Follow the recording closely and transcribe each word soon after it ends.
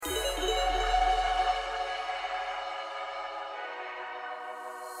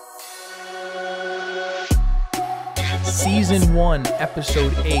Season 1,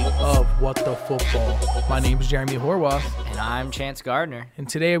 Episode 8 of What the Football. My name is Jeremy Horwath. And I'm Chance Gardner. And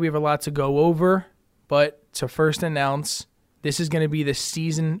today we have a lot to go over, but to first announce, this is going to be the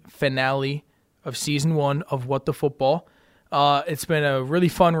season finale of Season 1 of What the Football. It's been a really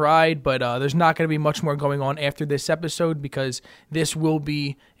fun ride, but there's not going to be much more going on after this episode because this will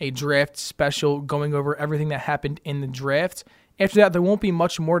be a draft special going over everything that happened in the draft. After that, there won't be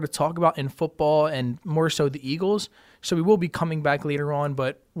much more to talk about in football and more so the Eagles. So we will be coming back later on,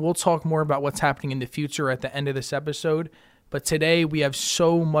 but we'll talk more about what's happening in the future at the end of this episode. But today we have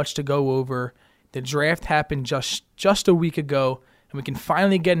so much to go over. The draft happened just a week ago, and we can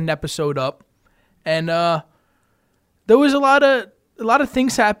finally get an episode up. And there was a lot of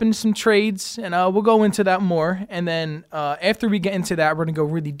things happened, some trades, and we'll go into that more. And then after we get into that, we're going to go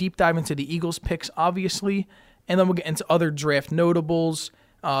really deep dive into the Eagles picks, obviously. And then we'll get into other draft notables,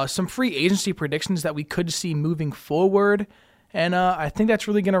 some free agency predictions that we could see moving forward. And I think that's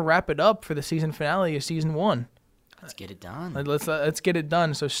really going to wrap it up for the season finale of Season 1. Let's get it done. Let's get it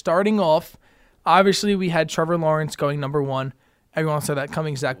done. So starting off, obviously we had Trevor Lawrence going number 1. Everyone saw that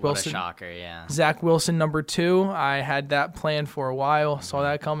coming. Zach Wilson. What a shocker, yeah. Zach Wilson, number 2. I had that planned for a while. Saw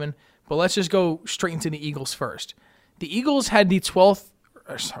that coming. But let's just go straight into the Eagles first. The Eagles had the 12th.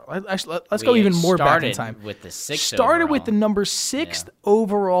 Let's go even more back in time. With the 6th Started overall. with the number 6th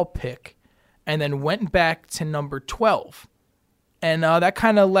overall pick and then went back to number 12. And that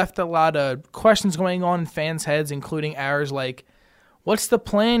kind of left a lot of questions going on in fans' heads, including ours, like, what's the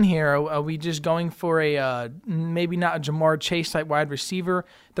plan here? Are we just going for a maybe not a Ja'Marr Chase type wide receiver?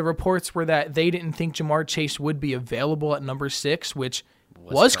 The reports were that they didn't think Ja'Marr Chase would be available at number 6, which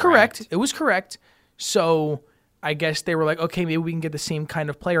was correct. It was correct. So I guess they were like, okay, maybe we can get the same kind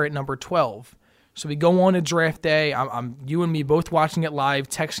of player at number 12. So we go on to draft day. I'm you and me both watching it live,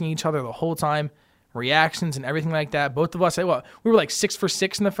 texting each other the whole time, reactions and everything like that. Both of us, we were like 6 for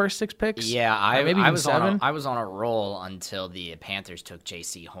 6 in the first 6 picks. Yeah, maybe I even was 7. I was on a roll until the Panthers took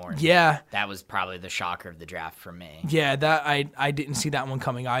J.C. Horn. Yeah, that was probably the shocker of the draft for me. Yeah, that I didn't see that one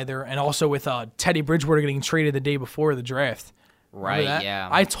coming either. And also with Teddy Bridgewater getting traded the day before the draft. Right, yeah.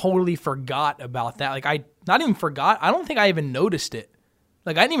 I totally forgot about that. Like, I not even forgot. I don't think I even noticed it.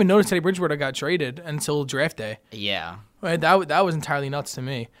 Like, I didn't even notice Teddy Bridgewater got traded until draft day. Yeah. Right, that was entirely nuts to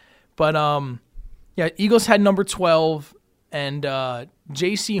me. But, yeah, Eagles had number 12, and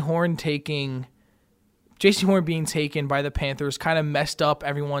J.C. Horn being taken by the Panthers kind of messed up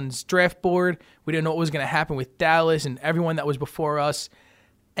everyone's draft board. We didn't know what was going to happen with Dallas and everyone that was before us.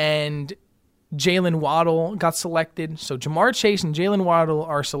 And Jalen Waddle got selected. So Ja'Marr Chase and Jalen Waddle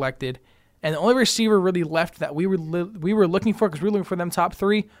are selected. And the only receiver really left that we were looking for, because we were looking for them top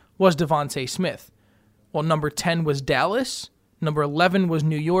 3, was Devontae Smith. Well, number 10 was Dallas, number 11 was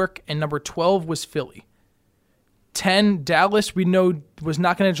New York, and number 12 was Philly. 10, Dallas, we know was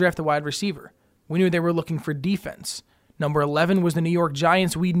not going to draft a wide receiver. We knew they were looking for defense. Number 11 was the New York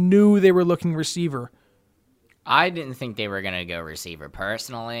Giants. We knew they were looking receiver. I didn't think they were going to go receiver.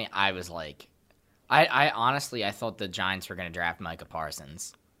 Personally, I was like, I honestly thought the Giants were going to draft Micah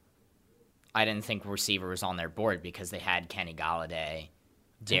Parsons. I didn't think receiver was on their board because they had Kenny Golladay,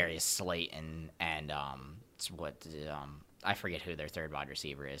 Darius Slayton, and I forget who their third wide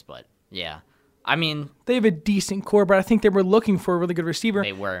receiver is, but yeah. I mean, they have a decent core, but I think they were looking for a really good receiver.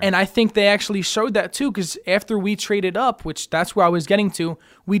 They were. And I think they actually showed that too, because after we traded up, which that's where I was getting to,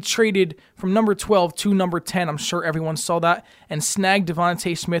 we traded from number 12 to number 10. I'm sure everyone saw that, and snagged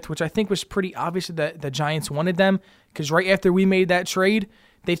Devontae Smith, which I think was pretty obvious that the Giants wanted them, because right after we made that trade,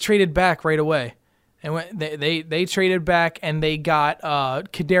 they traded back right away. And they traded back, and they got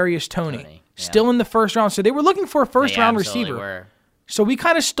Kadarius Toney. Still in the first round. So they were looking for a first-round receiver. Were. So we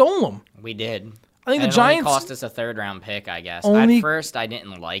kind of stole them. We did. I think the Giants only cost us a 3rd-round pick, I guess. At first, I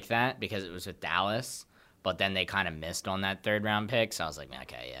didn't like that because it was with Dallas, but then they kind of missed on that 3rd-round pick, so I was like,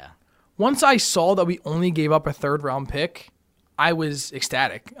 okay, yeah. Once I saw that we only gave up a 3rd-round pick, I was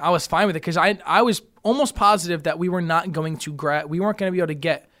ecstatic. I was fine with it because I was almost positive that we were not going to we weren't going to be able to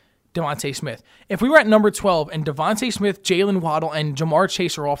get Devontae Smith. If we were at number 12 and Devontae Smith, Jalen Waddle, and Ja'Marr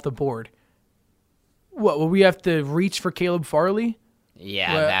Chase are off the board, what, will we have to reach for Caleb Farley?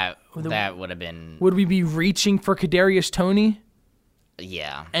 Yeah, that would have been... Would we be reaching for Kadarius Toney?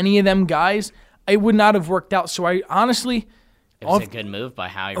 Yeah. Any of them guys? It would not have worked out. So I honestly... It was a good move by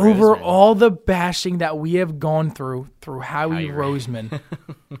Howie Roseman. Over all the bashing that we have gone through Howie Roseman,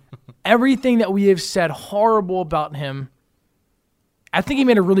 everything that we have said horrible about him, I think he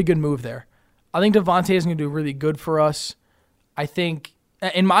made a really good move there. I think Devontae is going to do really good for us. I think,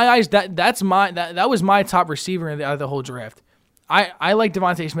 in my eyes, that was my top receiver out of the whole draft. I like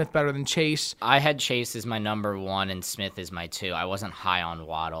Devontae Smith better than Chase. I had Chase as my number 1 and Smith as my 2. I wasn't high on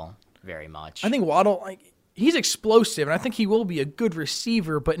Waddle very much. I think Waddle, he's explosive, and I think he will be a good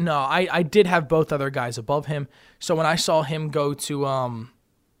receiver. But no, I did have both other guys above him. So when I saw him go to,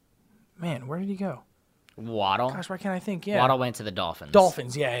 man, where did he go? Waddle. Gosh, why can't I think? Yeah, Waddle went to the Dolphins.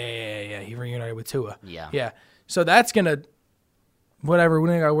 Dolphins. Yeah. He reunited with Tua. Yeah. So that's gonna, whatever. We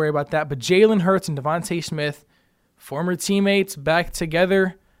don't gotta worry about that. But Jalen Hurts and Devontae Smith, former teammates, back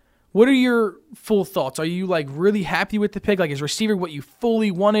together. What are your full thoughts? Are you really happy with the pick? Is receiver what you fully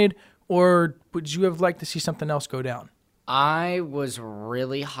wanted, or would you have liked to see something else go down? I was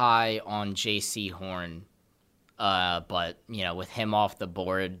really high on J.C. Horn, but with him off the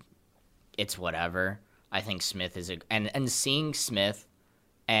board, it's whatever. I think Smith is and seeing Smith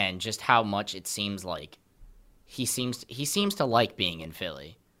and just how much it seems like he seems to like being in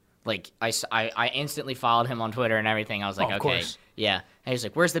Philly. I instantly followed him on Twitter and everything. I was like, of okay, course. yeah. And he was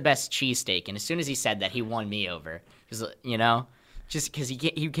like, "Where's the best cheesesteak?" And as soon as he said that, he won me over. Because just because he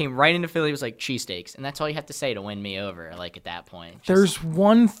came right into Philly, he was like cheesesteaks, and that's all you have to say to win me over. At that point, There's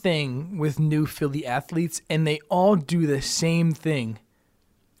one thing with new Philly athletes, and they all do the same thing.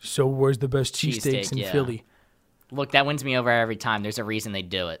 So where's the best cheesesteaks in Philly? Look, that wins me over every time. There's a reason they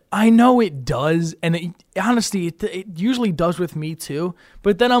do it. I know it does, and honestly, it usually does with me too.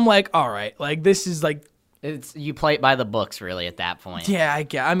 But then I'm like, all right, this is It's you play it by the books, really, at that point. yeah, I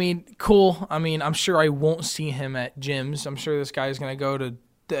get. I mean, cool. I mean, I'm sure I won't see him at gyms. I'm sure this guy's gonna go to.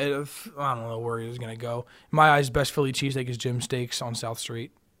 I don't know where he's gonna go. In my eyes, best Philly cheesesteak is Jim Steaks on South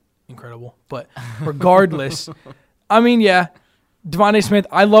Street. Incredible, but regardless, I mean, yeah, Devontae Smith.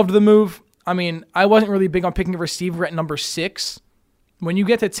 I loved the move. I mean, I wasn't really big on picking a receiver at number 6. When you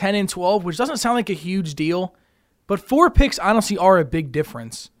get to 10 and 12, which doesn't sound like a huge deal, but 4 picks honestly are a big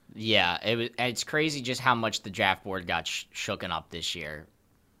difference. Yeah, it's crazy just how much the draft board got shooken up this year.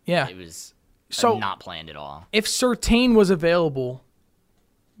 Yeah. It was So not planned at all. if Surtain was available,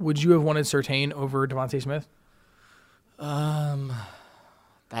 would you have wanted Surtain over Devontae Smith?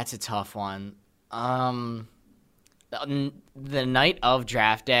 That's a tough one. The night of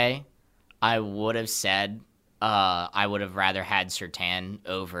draft day, I would have said I would have rather had Surtain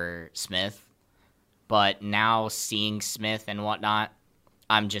over Smith. But now seeing Smith and whatnot,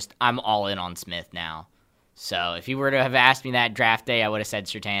 I'm all in on Smith now. So if you were to have asked me that draft day, I would have said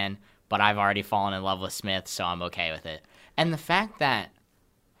Surtain, but I've already fallen in love with Smith, so I'm okay with it. And the fact that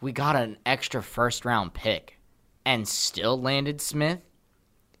we got an extra first-round pick and still landed Smith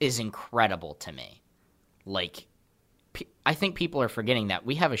is incredible to me. I think people are forgetting that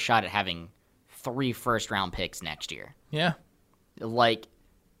we have a shot at having 3 first-round picks next year. Yeah.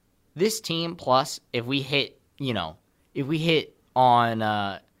 This team, plus, if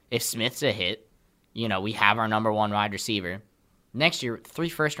Smith's a hit, we have our number 1 wide receiver. Next year, 3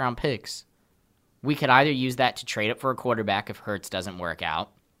 first-round picks. We could either use that to trade up for a quarterback if Hurts doesn't work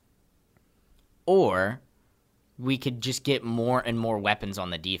out, or we could just get more and more weapons on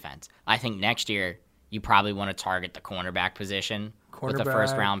the defense. I think next year you probably want to target the cornerback position with a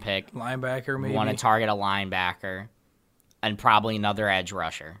first-round pick. Linebacker, maybe. You want to target a linebacker and probably another edge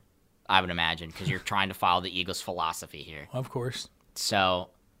rusher, I would imagine, because you're trying to follow the Eagles' philosophy here. Of course. So,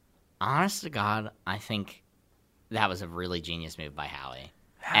 honest to God, I think that was a really genius move by Howie.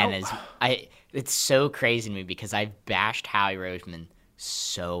 And it's so crazy to me because I've bashed Howie Roseman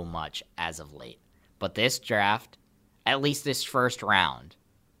so much as of late. But this draft, at least this first round,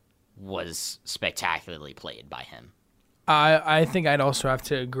 was spectacularly played by him. I think I'd also have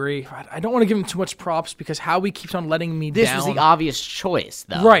to agree. I don't want to give him too much props because Howie keeps on letting me This down. was the obvious choice,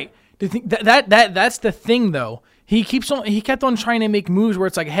 though. Right. That's the thing, though. He kept on trying to make moves where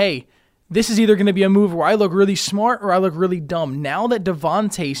it's like, hey, this is either going to be a move where I look really smart or I look really dumb. Now that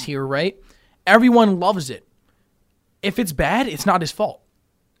Devontae's here, right, everyone loves it. If it's bad, it's not his fault.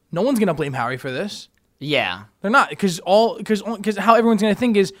 No one's going to blame Howie for this. Yeah. They're not, because how everyone's going to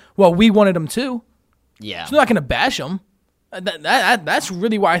think is, well, we wanted him too. Yeah. So they're not going to bash him. That's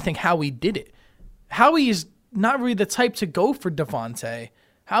really why I think Howie did it. Howie is not really the type to go for Devontae.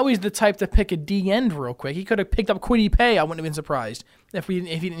 Howie's the type to pick a D end real quick. He could have picked up Kwity Paye. I wouldn't have been surprised if he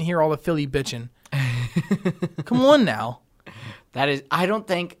didn't hear all the Philly bitching. Come on now. I don't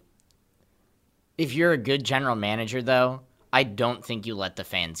think, if you're a good general manager, though, I don't think you let the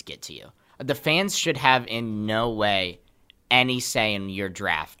fans get to you. The fans should have in no way any say in your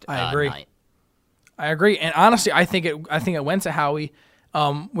draft. I agree. Night. I agree, and honestly, I think it went to Howie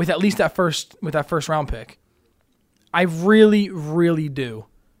with at least that first round pick. I really, really do.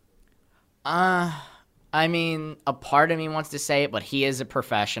 I mean, a part of me wants to say it, but he is a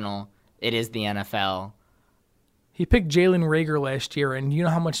professional. It is the NFL. He picked Jalen Reagor last year, and you know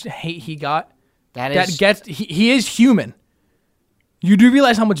how much hate he got? He is human. You do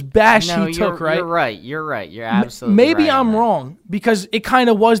realize how much bash he took, right? You're right. You're absolutely Maybe right. I'm wrong because it kind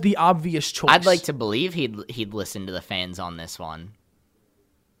of was the obvious choice. I'd like to believe he'd listen to the fans on this one.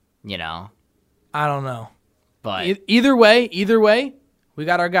 You know, I don't know. but Either way, we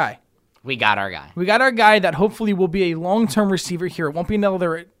got our guy. we got our guy. We got our guy that hopefully will be a long-term receiver here. It won't be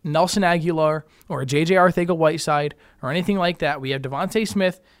another Nelson Aguilar or a J.J. Arcega-Whiteside or anything like that. We have Devontae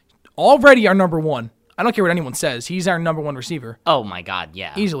Smith, already our number one. I don't care what anyone says. He's our number one receiver. Oh my God,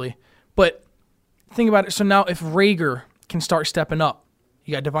 yeah. Easily. But think about it. So now if Reagor can start stepping up,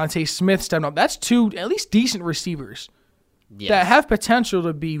 you got Devontae Smith stepping up. That's two at least decent receivers Yes. that have potential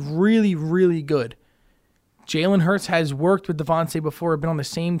to be really, really good. Jalen Hurts has worked with Devontae before, been on the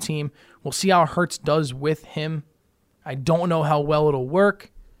same team. We'll see how Hurts does with him. I don't know how well it'll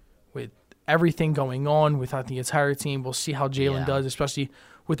work with everything going on without the entire team. We'll see how Jalen does, especially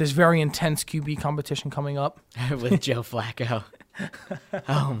with this very intense QB competition coming up. With Joe Flacco.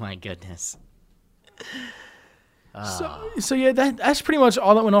 Oh my goodness. So yeah, that's pretty much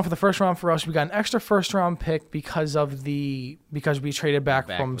all that went on for the first round for us. We got an extra first round pick because we traded back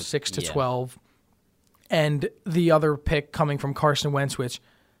from 6 to 12, and the other pick coming from Carson Wentz, which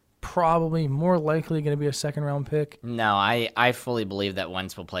probably more likely going to be a second round pick. No, I fully believe that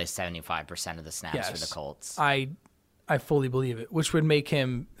Wentz will play 75% of the snaps for the Colts. I fully believe it, which would make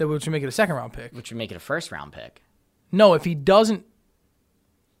it a second round pick. Which would make it a first round pick. No, if he doesn't.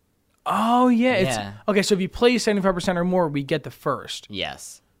 Oh yeah, Yeah. okay. So if he plays 75% or more, we get the first.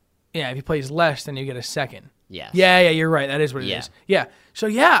 Yes. Yeah, if he plays less, then you get a second. Yes. Yeah, you're right. That is what it is. Yeah. So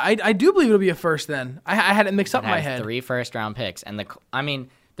yeah, I do believe it'll be a first then. I had it mixed up in my head. 3 first round picks, and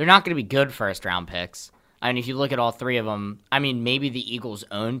they're not going to be good first round picks. I mean, if you look at all 3 of them, I mean, maybe the Eagles'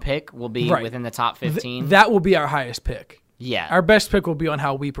 own pick will be within the top 15. That will be our highest pick. Yeah. Our best pick will be on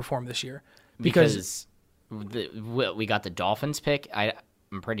how we perform this year. Because we got the Dolphins pick.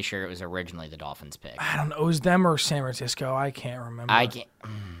 I'm pretty sure it was originally the Dolphins pick. I don't know. It was them or San Francisco. I can't remember.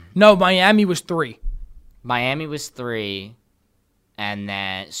 No, Miami was 3. Miami was 3. And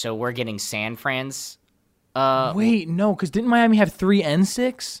then, so we're getting San Fran's. Wait, no, because didn't Miami have 3 and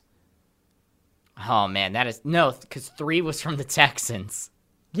 6? Oh, man, because 3 was from the Texans.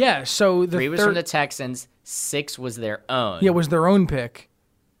 Yeah, so the 3 was from the Texans. 6 was their own. Yeah, it was their own pick.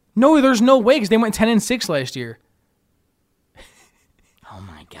 No, there's no way because they went 10 and 6 last year. Oh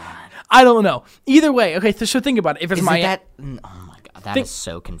my God. I don't know. Either way, okay. So think about it. If it's Miami, oh my God, that is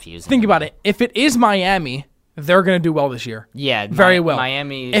so confusing. Think about it. If it is Miami, they're going to do well this year. Yeah, very well.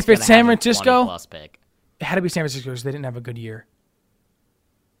 Miami. If it's San Francisco, pick. It had to be San Francisco because they didn't have a good year.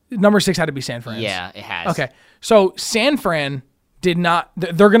 Number 6 had to be San Fran. Yeah, it has. Okay, so San Fran did not.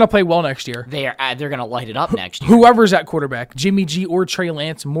 They're going to play well next year. They're going to light it up next year. Whoever's at quarterback, Jimmy G or Trey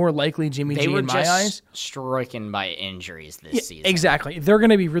Lance, more likely Jimmy G in my eyes. They were just stricken by injuries this season. Exactly. They're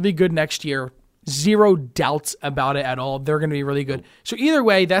going to be really good next year. Zero doubts about it at all. They're going to be really good. So either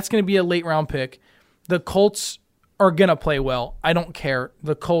way, that's going to be a late round pick. The Colts are going to play well. I don't care.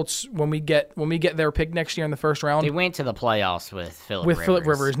 The Colts, when we get their pick next year in the first round, they went to the playoffs with Phillip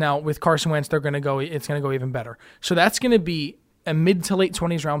Rivers. Now with Carson Wentz, it's going to go even better. So that's going to be a mid to late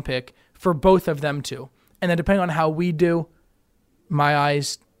 20s round pick for both of them too. And then depending on how we do, my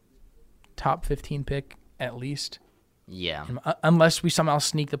eyes, top 15 pick at least. Yeah. Unless we somehow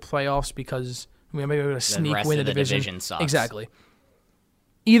sneak the playoffs because we may be able to sneak win the division. Sucks. Exactly.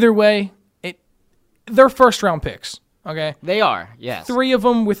 Either way, they're first round picks. Okay. They are. Yes. 3 of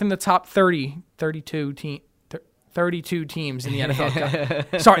them within the top 32 teams in the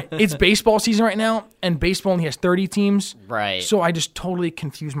NFL. Sorry, it's baseball season right now, and baseball only has 30 teams. Right. So I just totally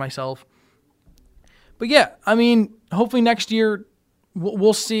confused myself. But yeah, I mean, hopefully next year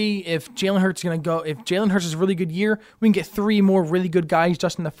we'll see if Jalen Hurts is going to go. If Jalen Hurts is a really good year, we can get 3 more really good guys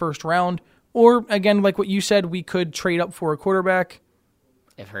just in the first round. Or again, like what you said, we could trade up for a quarterback.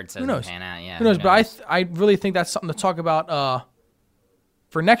 If Hurts doesn't pan out, yeah. Who knows? But I really think that's something to talk about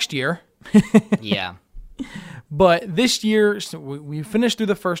for next year. Yeah. But this year, so we finished through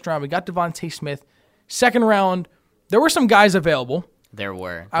the first round. We got Devontae Smith. Second round, there were some guys available. There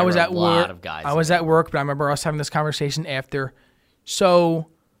were. I was at work. Of guys I was at work, but I remember us having this conversation after. So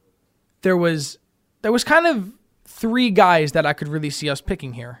there was kind of 3 guys that I could really see us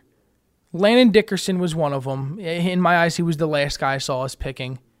picking here. Landon Dickerson was one of them. In my eyes, he was the last guy I saw us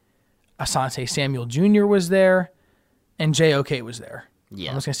picking. Asante Samuel Jr. was there, and J.O.K. was there.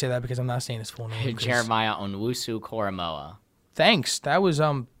 Yeah. I'm just going to say that because I'm not saying his full name. Jeremiah Onwusu-Koramoah. Thanks. That was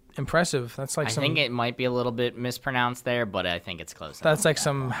impressive. That's like I think it might be a little bit mispronounced there, but I think it's close. That's like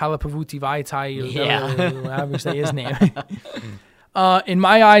some Halapavuti Vaitai. Yeah. Obviously his name. In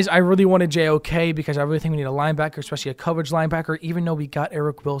my eyes, I really wanted JOK because I really think we need a linebacker, especially a coverage linebacker. Even though we got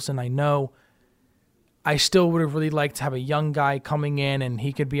Eric Wilson, I know I still would have really liked to have a young guy coming in and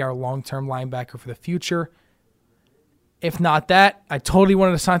he could be our long-term linebacker for the future. If not that, I totally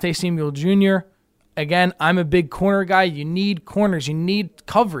wanted Asante Samuel Jr. Again, I'm a big corner guy. You need corners. You need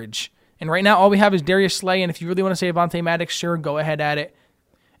coverage. And right now, all we have is Darius Slay. And if you really want to say Avonte Maddox, sure, go ahead at it.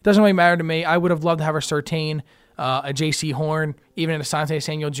 It doesn't really matter to me. I would have loved to have a Surtain, a J.C. Horn, even an Asante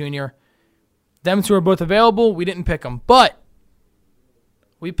Samuel Jr. Them two are both available. We didn't pick them. But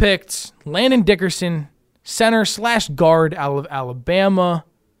we picked Landon Dickerson, center/guard out of Alabama.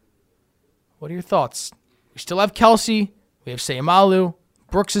 What are your thoughts? We still have Kelsey. We have Sayamalu.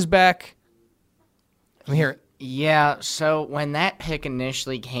 Brooks is back. I'm here. Yeah, so when that pick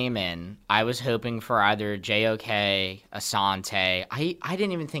initially came in, I was hoping for either JOK, Asante. I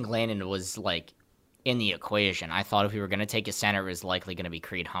didn't even think Landon was, like, in the equation. I thought if we were going to take a center, it was likely going to be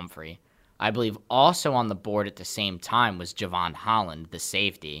Creed Humphrey. I believe also on the board at the same time was Javon Holland, the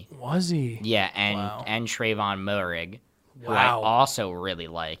safety. Was he? Yeah, and Trayvon Moehrig, who I also really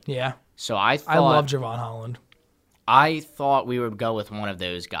liked. Yeah. So I love Javon Holland. I thought we would go with one of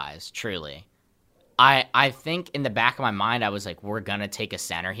those guys, truly. I think in the back of my mind, I was like, we're going to take a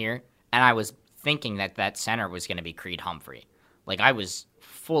center here. And I was thinking that center was going to be Creed Humphrey. Like, I was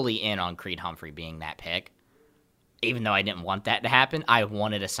fully in on Creed Humphrey being that pick. Even though I didn't want that to happen, I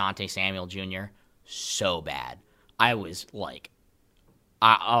wanted Asante Samuel Jr. so bad. I was like,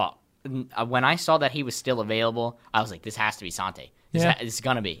 when I saw that he was still available, I was like, this has to be Asante. It's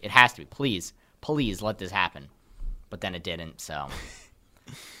going to be. It has to be. Please let this happen. But then it didn't, so,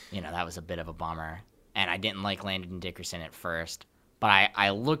 that was a bit of a bummer. And I didn't like Landon Dickerson at first. But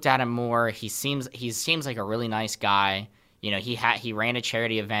I looked at him more. He seems like a really nice guy. He ran a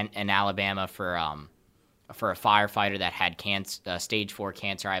charity event in Alabama for a firefighter that had stage 4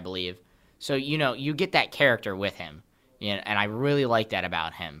 cancer, I believe. So, you get that character with him. And I really like that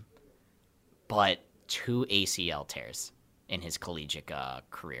about him. But 2 ACL tears in his collegiate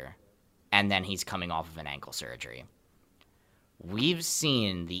career. And then he's coming off of an ankle surgery. We've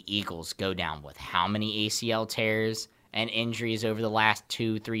seen the Eagles go down with how many ACL tears and injuries over the last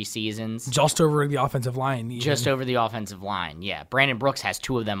 2-3 seasons? Just over the offensive line. Just over the offensive line, yeah. Brandon Brooks has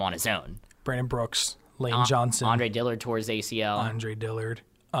 2 of them on his own. Brandon Brooks, Lane Johnson. Andre Dillard tore his ACL. Andre Dillard.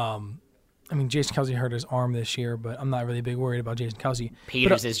 Jason Kelsey hurt his arm this year, but I'm not really big worried about Jason Kelsey.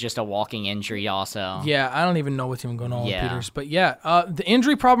 Peters is just a walking injury also. Yeah, I don't even know what's even going on with Peters. But yeah, the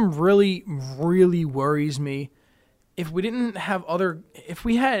injury problem really, really worries me. If we didn't have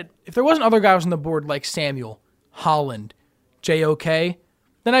if there wasn't other guys on the board like Samuel, Holland, JOK,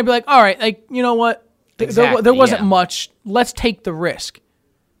 then I'd be like, all right, like, you know what? There wasn't much. Let's take the risk.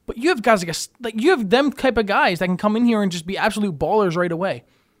 But you have guys you have them type of guys that can come in here and just be absolute ballers right away.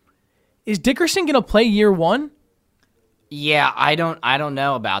 Is Dickerson going to play year 1? Yeah, I don't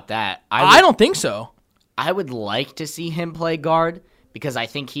know about that. I don't think so. I would like to see him play guard because I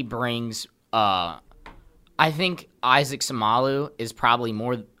think he brings I think Isaac Samalu is probably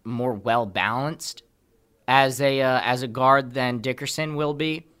more well balanced as a guard than Dickerson will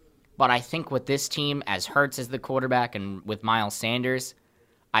be. But I think with this team, as Hurts as the quarterback and with Miles Sanders,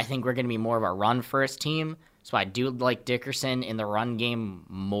 I think we're going to be more of a run-first team. So I do like Dickerson in the run game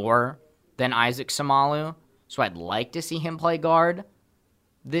more than Isaac Samalu. So I'd like to see him play guard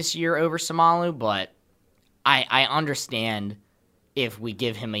this year over Samalu, but I understand if we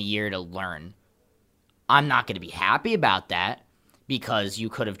give him a year to learn. I'm not going to be happy about that because you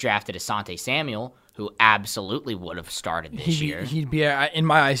could have drafted Asante Samuel, who absolutely would have started this year. He'd be, in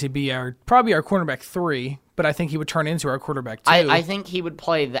my eyes, he'd be probably our cornerback 3, but I think he would turn into our quarterback 2. I think he would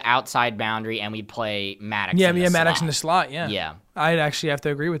play the outside boundary, and we'd play Maddox in the slot. Maddox in the slot, yeah. Yeah. I'd actually have to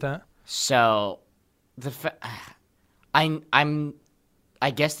agree with that. So, I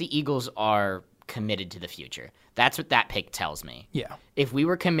guess the Eagles are committed to the future. That's what that pick tells me. Yeah. If we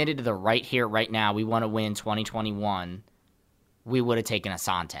were committed to the right here, right now, we want to win 2021, we would have taken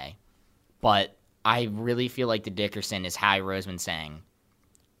Asante. But I really feel like the Dickerson is Howie Roseman saying,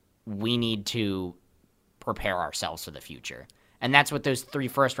 we need to prepare ourselves for the future. And that's what those 3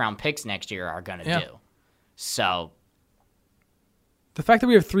 first-round picks next year are going to do. So the fact that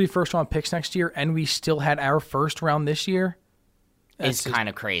we have 3 first-round picks next year and we still had our first round this year is kind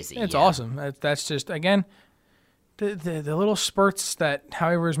of crazy. It's awesome. That's just, again, the little spurts that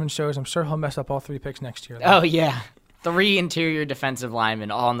Howie Roseman shows. I'm sure he'll mess up all 3 picks next year, though. Oh, yeah. 3 interior defensive linemen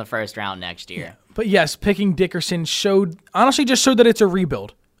all in the first round next year. Yeah. But yes, picking Dickerson honestly just showed that it's a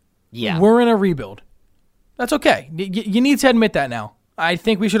rebuild. Yeah. We're in a rebuild. That's okay. You need to admit that now. I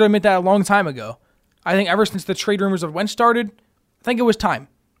think we should admit that a long time ago. I think ever since the trade rumors of Wentz started, I think it was time.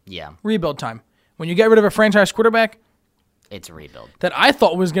 Yeah. Rebuild time. When you get rid of a franchise quarterback It's a rebuild. that I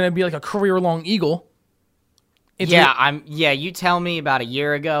thought was going to be like a career-long Eagle. You tell me about a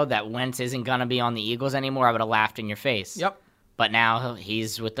year ago that Wentz isn't going to be on the Eagles anymore, I would have laughed in your face. Yep. But now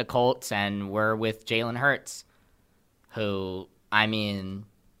he's with the Colts, and we're with Jalen Hurts, who, I mean,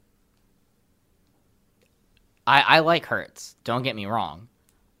 I like Hurts. Don't get me wrong.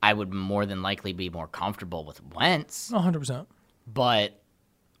 I would more than likely be more comfortable with Wentz. 100%. But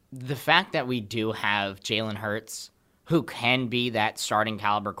the fact that we do have Jalen Hurts, who can be that starting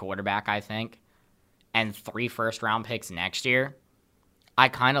caliber quarterback, I think, and 3 first-round picks next year, I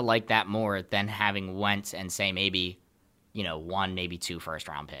kind of like that more than having Wentz and say maybe, 1, maybe 2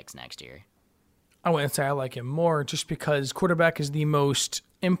 first-round picks next year. I wouldn't say I like him more just because quarterback is the most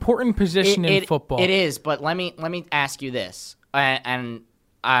important position in football. It is, but let me ask you this. And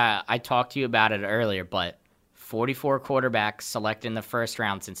I talked to you about it earlier, but 44 quarterbacks selected in the first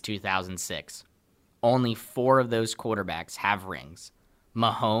round since 2006. Only 4 of those quarterbacks have rings.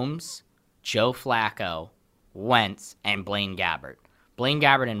 Mahomes, Joe Flacco, Wentz, and Blaine Gabbert. Blaine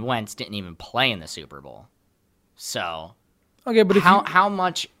Gabbert and Wentz didn't even play in the Super Bowl. So, Okay, but how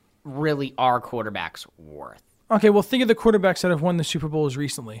much really are quarterbacks worth? Okay, well, think of the quarterbacks that have won the Super Bowls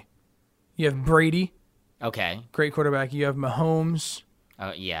recently. You have Brady, Okay. great quarterback. You have Mahomes.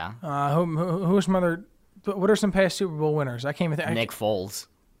 Yeah. Who are some other? What are some past Super Bowl winners? I can't even think. Nick Foles.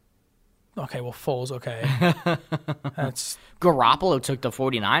 Okay, well, Foles. Okay, that's Garoppolo took the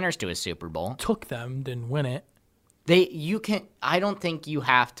 49ers to a Super Bowl. took them, didn't win it. I don't think you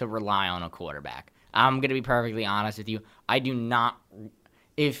have to rely on a quarterback. I'm going to be perfectly honest with you. I do not.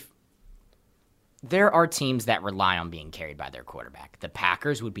 If there are teams that rely on being carried by their quarterback, the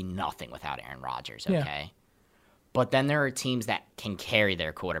Packers would be nothing without Aaron Rodgers, okay? Yeah. But then there are teams that can carry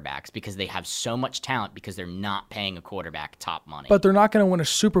their quarterbacks because they have so much talent because they're not paying a quarterback top money. But they're not going to win a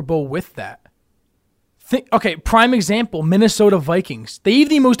Super Bowl with that. Okay, prime example, Minnesota Vikings. They have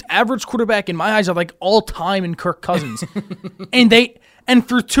the most average quarterback in my eyes of like all time in Kirk Cousins. and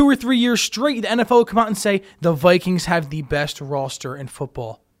for 2 or 3 years straight, the NFL will come out and say the Vikings have the best roster in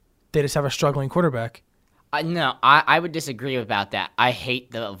football. They just have a struggling quarterback. No, I would disagree about that. I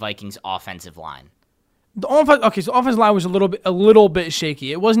hate the Vikings offensive line. So offensive line was a little bit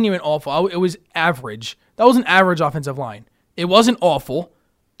shaky. It wasn't even awful. It was average. That was an average offensive line. It wasn't awful.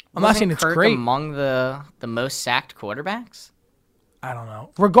 I'm not saying it's Kirk great. among the most sacked quarterbacks? I don't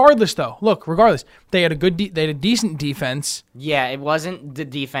know. Regardless, though, they had they had a decent defense. Yeah, it wasn't the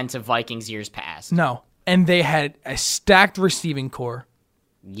defensive Vikings years past. No, and they had a stacked receiving core.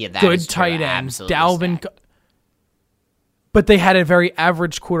 Yeah, that Good is true. tight ends, Absolutely Dalvin. stacked. But they had a very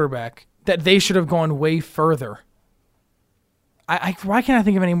average quarterback that they should have gone way further. Why can't I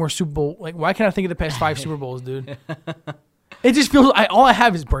think of any more Super Bowl? Like, why can't I think of the past 5 Super Bowls, dude? It just feels all I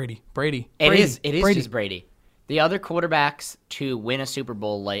have is Brady. It is just Brady. The other quarterbacks to win a Super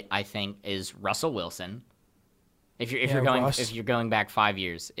Bowl, I think, is Russell Wilson. If you're going back 5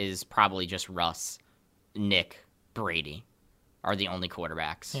 years, is probably just Russ, Nick, Brady, are the only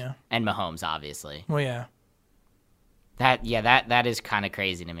quarterbacks. Yeah, and Mahomes, obviously. Well, yeah. That is kind of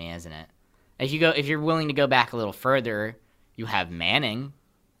crazy to me, isn't it? If you're willing to go back a little further, you have Manning.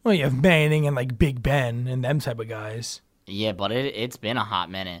 Well, you have Manning and like Big Ben and them type of guys. Yeah, but it's been a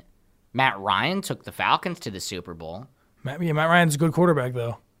hot minute. Matt Ryan took the Falcons to the Super Bowl. Matt Ryan's a good quarterback,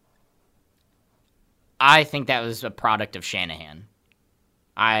 though. I think that was a product of Shanahan.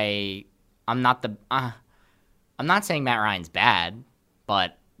 I'm not saying Matt Ryan's bad,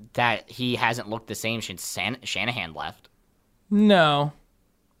 but that he hasn't looked the same since Shanahan left. No.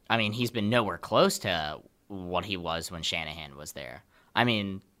 I mean, he's been nowhere close to what he was when Shanahan was there. I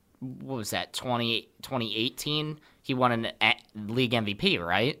mean, what was that, 2018? He won a league MVP,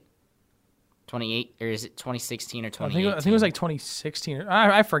 right? 28, or is it 2016 or 2018? I think it was like 2016.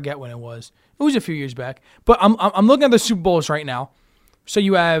 I forget when it was. It was a few years back. But I'm looking at the Super Bowls right now. So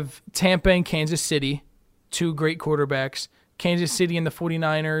you have Tampa and Kansas City, 2 great quarterbacks. Kansas City and the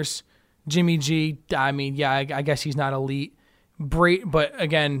 49ers. Jimmy G, I mean, yeah, I guess he's not elite. But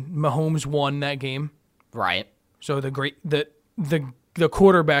again, Mahomes won that game. Right. So the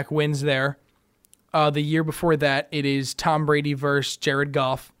quarterback wins there. The year before that, it is Tom Brady versus Jared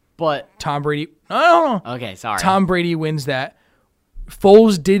Goff. But Tom Brady. No. Okay, sorry. Tom Brady wins that.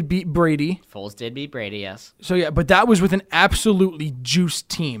 Foles did beat Brady. Yes. So yeah, but that was with an absolutely juiced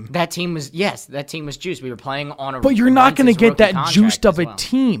team. That team was juiced. We were playing on a. But you're not going to get that juiced of a well.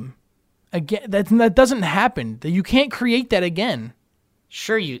 team again. That doesn't happen. You can't create that again.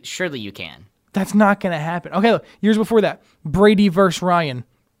 Surely you can. That's not going to happen. Okay, look, years before that, Brady versus Ryan.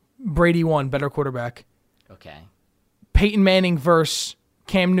 Brady won, better quarterback. Okay. Peyton Manning versus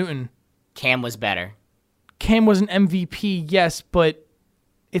Cam Newton. Cam was better. Cam was an MVP, yes, but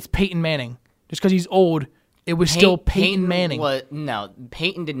it's Peyton Manning. Just because he's old, it was still Peyton Manning.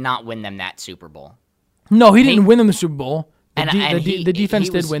 Peyton did not win them that Super Bowl. No, he didn't win them the Super Bowl. The defense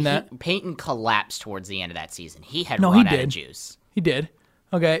did win that. Peyton collapsed towards the end of that season. He had No, run he out of did. juice. He did.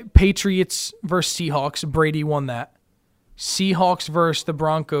 Okay, Patriots versus Seahawks. Brady won that. Seahawks versus the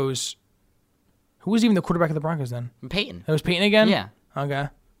Broncos. Who was even the quarterback of the Broncos then? Peyton. It was Peyton again? Yeah. Okay.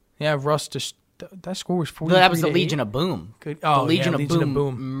 Yeah, Russ just... That score was 43 No, that was the to 8. Legion of Boom. Oh, the Legion yeah, of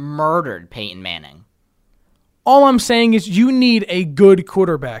Boom murdered Peyton Manning. All I'm saying is you need a good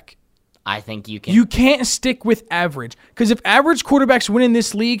quarterback. I think you can. You can't stick with average. Because if average quarterbacks win in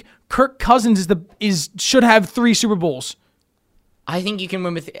this league, Kirk Cousins should have 3 Super Bowls. I think you can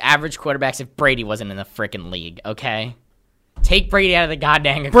win with average quarterbacks if Brady wasn't in the freaking league, okay? Take Brady out of the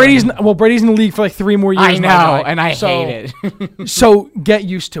goddamn equation. Brady's in the league for like 3 more years. I know, and I hate it. So get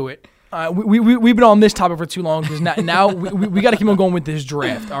used to it. We've been on this topic for too long because now we got to keep on going with this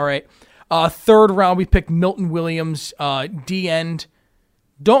draft. All right. 3rd round, we picked Milton Williams, D-end.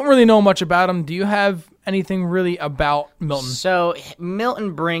 Don't really know much about him. Do you have anything really about Milton? So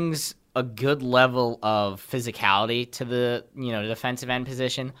Milton brings a good level of physicality to the defensive end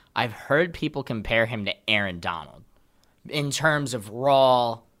position. I've heard people compare him to Aaron Donald in terms of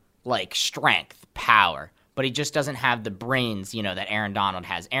raw strength, power. But he just doesn't have the brains, that Aaron Donald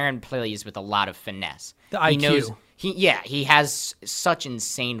has. Aaron plays with a lot of finesse. The IQ. He has such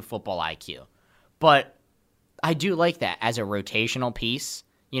insane football IQ. But I do like that as a rotational piece.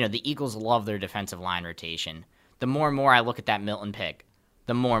 The Eagles love their defensive line rotation. The more and more I look at that Milton pick,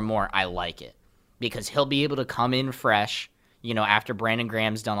 the more and more I like it. Because he'll be able to come in fresh, after Brandon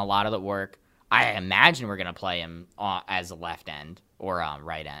Graham's done a lot of the work. I imagine we're going to play him as a left end or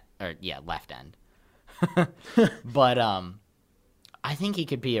right end. Left end. But I think he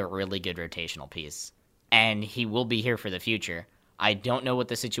could be a really good rotational piece, and he will be here for the future. I don't know what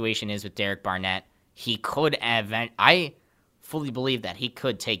the situation is with Derek Barnett. He could I fully believe that he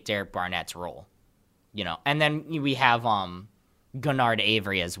could take Derek Barnett's role, And then we have Gennard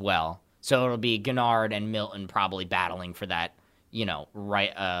Avery as well, so it'll be Gennard and Milton probably battling for that,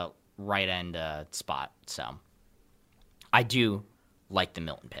 right end spot. So I do like the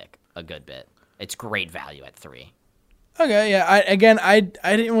Milton pick a good bit. It's great value at 3. Okay, yeah. I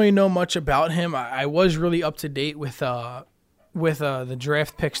didn't really know much about him. I was really up to date with the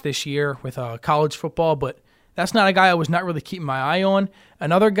draft picks this year with college football, but that's not a guy I was not really keeping my eye on.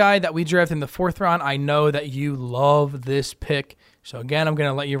 Another guy that we drafted in the 4th round, I know that you love this pick. So again, I'm going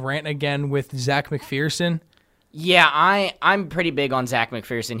to let you rant again with Zach McPherson. Yeah, I'm pretty big on Zach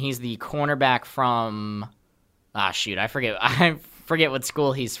McPherson. He's the cornerback from I forget what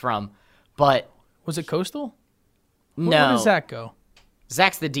school he's from. But was it Coastal? No. Where does Zach go?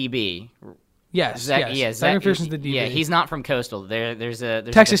 Zach's the DB. Yes. Zach McPherson's the DB. Yeah, he's not from Coastal. There's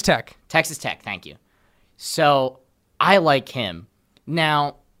Texas Tech. Texas Tech, thank you. So I like him.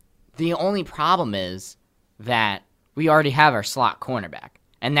 Now, the only problem is that we already have our slot cornerback,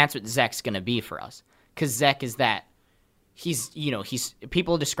 and that's what Zach's going to be for us. Because Zach is that he's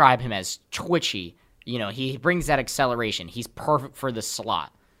people describe him as twitchy. He brings that acceleration. He's perfect for the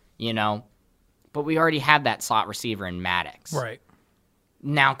slot. But we already have that slot receiver in Maddox. Right.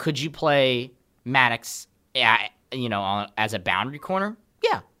 Now, could you play Maddox, as a boundary corner?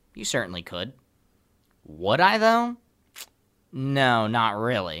 Yeah, you certainly could. Would I, though? No, not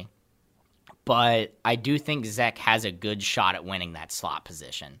really. But I do think Zach has a good shot at winning that slot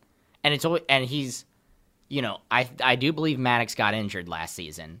position. And he's, I do believe Maddox got injured last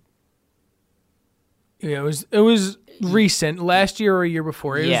season. Yeah, it was recent, last year or a year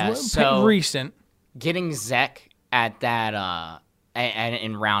before. It was recent. Getting Zach at that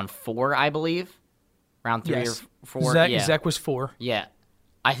in round 4, I believe, round 3 or 4. Zach was 4. Yeah,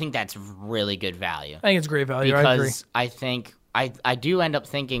 I think that's really good value. I think it's great value. Because I agree. I think I do end up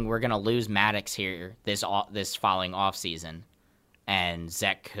thinking we're gonna lose Maddox here this following offseason, and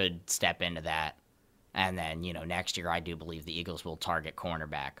Zach could step into that, and then next year I do believe the Eagles will target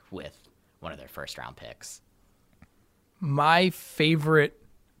cornerback with one of their 1st-round picks. My favorite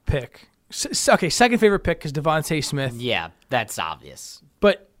pick. Second favorite pick is Devontae Smith. Yeah, that's obvious.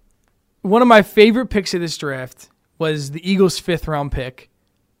 But one of my favorite picks of this draft was the Eagles' 5th-round pick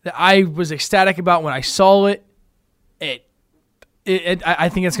that I was ecstatic about when I saw it. I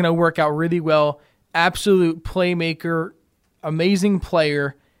think it's going to work out really well. Absolute playmaker, amazing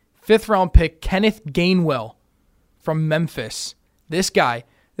player. 5th-round pick, Kenneth Gainwell from Memphis. This guy.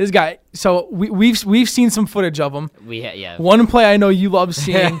 So we've seen some footage of him. Yeah. One play I know you love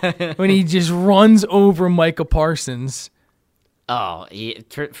seeing when he just runs over Micah Parsons. Oh,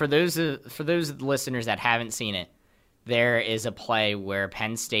 for those listeners that haven't seen it, there is a play where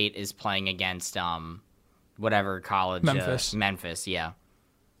Penn State is playing against whatever college, Memphis, yeah,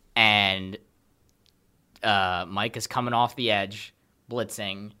 and Mike is coming off the edge,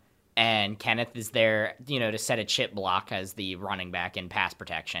 blitzing, and Kenneth is there, to set a chip block as the running back in pass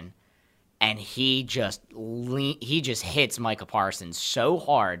protection, and he just hits Micah Parsons so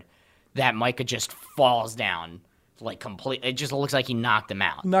hard that Micah just falls down like completely. It just looks like he knocked him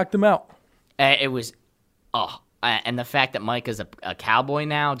out. It was, and the fact that Micah's a Cowboy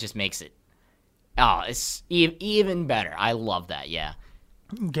now just makes it, it's even better. I love that. Yeah.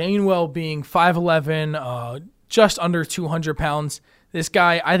 Gainwell being 5'11", just under 200 pounds. This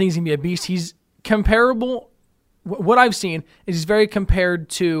guy, I think he's going to be a beast. He's comparable. What I've seen is he's very compared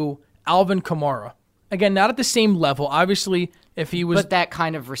to Alvin Kamara. Again, not at the same level. Obviously, if he was... But that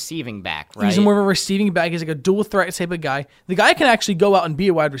kind of receiving back, right? He's more of a receiving back. He's like a dual threat type of guy. The guy can actually go out and be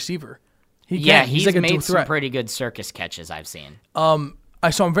a wide receiver. He's like a made some pretty good circus catches I've seen. So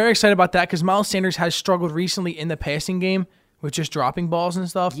I'm very excited about that because Miles Sanders has struggled recently in the passing game with just dropping balls and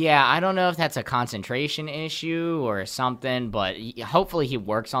stuff. Yeah, I don't know if that's a concentration issue or something, but hopefully he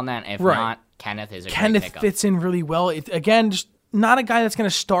works on that. If not, Kenneth is a great pickup. Fits in really well. Again, just not a guy that's going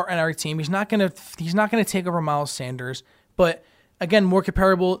to start on our team. He's not going to take over Miles Sanders, but again, more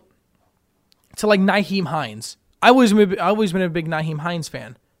comparable to like Nyheim Hines. I always been a big Nyheim Hines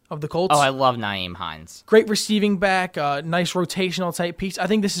fan of the Colts. Oh, I love Nyheim Hines. Great receiving back, nice rotational type piece. I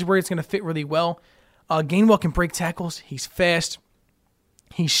think this is where it's going to fit really well. Gainwell can break tackles. He's fast.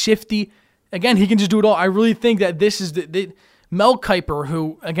 He's shifty. Again, he can just do it all. I really think that this is the Mel Kiper,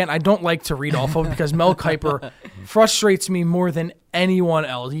 who, again, I don't like to read off of because Mel Kiper frustrates me more than anyone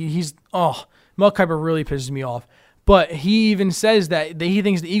else. Mel Kiper really pisses me off. But he even says that he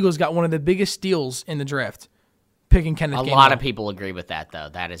thinks the Eagles got one of the biggest steals in the draft, picking Kenneth Gainwell. A lot of people agree with that, though.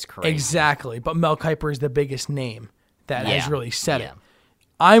 That is crazy. Exactly. But Mel Kiper is the biggest name that has really said it.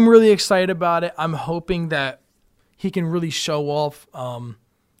 I'm really excited about it. I'm hoping that he can really show off.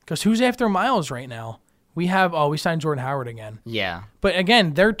 Because who's after Miles right now? We signed Jordan Howard again. Yeah. But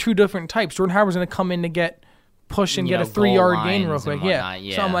again, they're two different types. Jordan Howard's going to come in to get a 3-yard gain real quick. Yeah,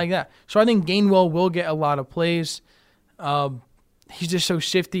 something like that. So I think Gainwell will get a lot of plays. He's just so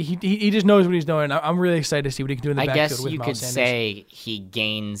shifty. He just knows what he's doing. I'm really excited to see what he can do in the backfield with Miles Sanders. I guess you could say he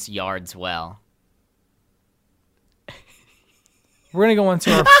gains yards well. We're gonna go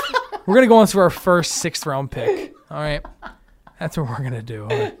into our first 6th round pick. All right, that's what we're gonna do.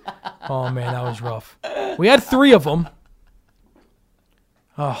 Right. Oh man, that was rough. We had 3 of them.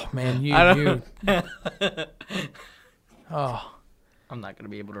 Oh man, I'm not gonna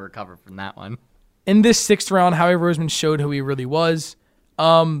be able to recover from that one. In this 6th round, Howie Roseman showed who he really was.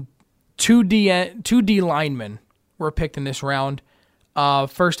 2 D linemen were picked in this round.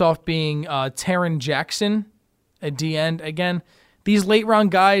 First off, being Taron Jackson, a D end again. These late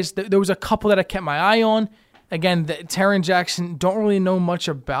round guys, there was a couple that I kept my eye on. Again, Taron Jackson, don't really know much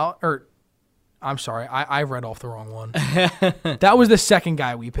about, I'm sorry, I read off the wrong one. That was the second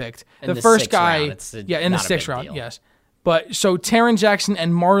guy we picked. In the first 6th guy, round, in the 6th round, deal. Yes. But so Taron Jackson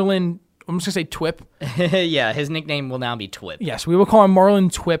and Marlon, I'm just going to say Twip. Yeah, his nickname will now be Twip. Yes, we will call him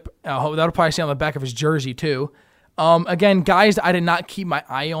Marlon Twip. That'll probably say on the back of his jersey too. Again, guys I did not keep my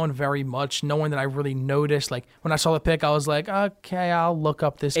eye on very much. No one that I really noticed. Like, when I saw the pick, I was like, okay, I'll look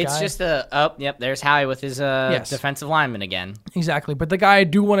up this guy. It's just there's Howie with his defensive lineman again. Exactly. But the guy I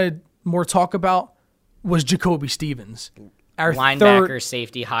do want to more talk about was Jacoby Stevens. Our linebacker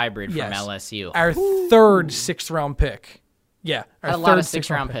safety hybrid from LSU. Our third 6th round pick. Yeah. A lot of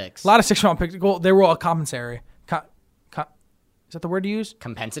 6th round picks. A lot of 6th round picks. Well, they were all compensatory. Is that the word to use?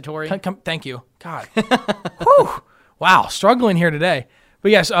 Compensatory? Thank you. God. Whew. Wow, struggling here today.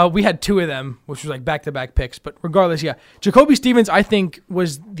 But yes, we had 2 of them, which was like back-to-back picks. But regardless, yeah. Jacoby Stevens, I think,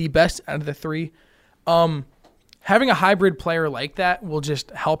 was the best out of the 3. Having a hybrid player like that will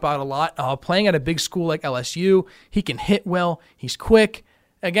just help out a lot. Playing at a big school like LSU, he can hit well. He's quick.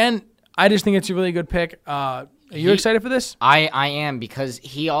 Again, I just think it's a really good pick. Are you excited for this? I am, because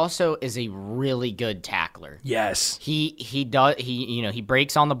he also is a really good tackler. Yes. He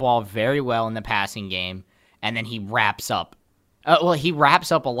breaks on the ball very well in the passing game, and then he wraps up. He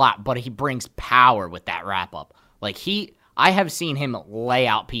wraps up a lot, but he brings power with that wrap up. I have seen him lay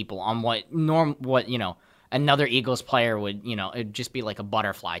out people on what another Eagles player would, it'd just be like a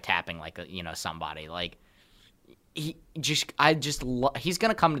butterfly tapping somebody. He's going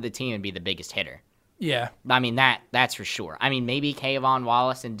to come to the team and be the biggest hitter. Yeah. I mean, that's for sure. I mean, maybe Kayvon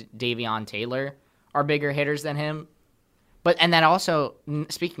Wallace and Davion Taylor are bigger hitters than him. And then also,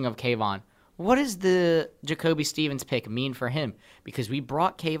 speaking of Kayvon, what does the Jacoby Stevens pick mean for him? Because we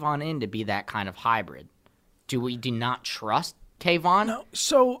brought Kayvon in to be that kind of hybrid. Do we not trust Kayvon? No.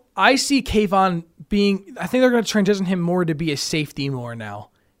 So I see Kayvon being, I think they're going to transition him more to be a safety more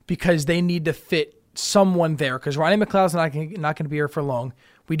now because they need to fit someone there because Ronnie McLeod's not going to be here for long.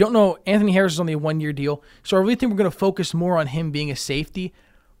 We don't know. Anthony Harris is only a 1-year deal. So I really think we're going to focus more on him being a safety.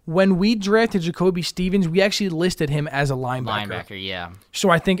 When we drafted Jacoby Stevens, we actually listed him as a linebacker. Linebacker, yeah. So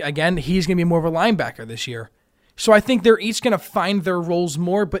I think, again, he's going to be more of a linebacker this year. So I think they're each going to find their roles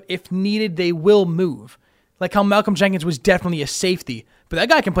more, but if needed, they will move. Like how Malcolm Jenkins was definitely a safety, but that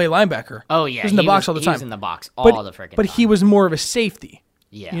guy can play linebacker. Oh, yeah. He was in the box all the time. He was in the box all the freaking time. But he was more of a safety.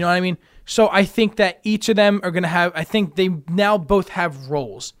 Yeah. You know what I mean? So I think that each of them are going to have, I think they now both have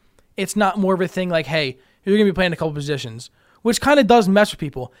roles. It's not more of a thing like, hey, you're going to be playing a couple positions, which kind of does mess with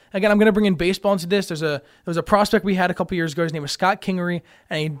people. Again, I'm going to bring in baseball into this. There was a prospect we had a couple years ago. His name was Scott Kingery,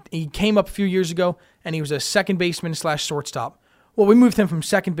 and he came up a few years ago, and he was a second baseman / shortstop. Well, we moved him from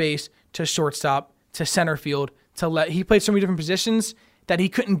second base to shortstop to center field he played so many different positions that he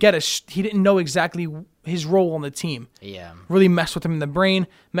couldn't he didn't know exactly his role on the team. Yeah. Really messed with him in the brain,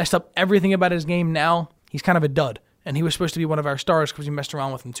 messed up everything about his game. Now he's kind of a dud, and he was supposed to be one of our stars because we messed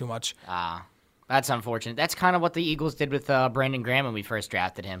around with him too much. That's unfortunate. That's kind of what the Eagles did with Brandon Graham when we first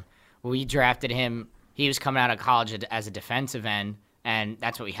drafted him. We drafted him. He was coming out of college as a defensive end, and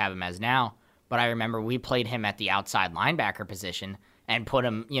that's what we have him as now. But I remember we played him at the outside linebacker position and put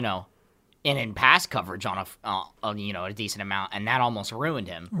him, in pass coverage on a decent amount, and that almost ruined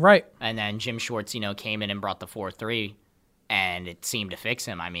him. Right. And then Jim Schwartz, came in and brought the 4-3, and it seemed to fix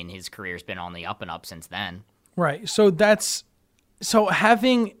him. I mean, his career's been on the up and up since then. Right. So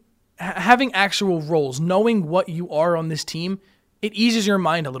having actual roles, knowing what you are on this team, it eases your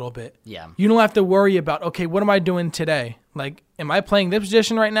mind a little bit. Yeah. You don't have to worry about, okay, what am I doing today? Like, am I playing this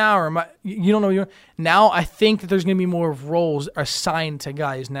position right now, or you don't know. Now I think that there's going to be more roles assigned to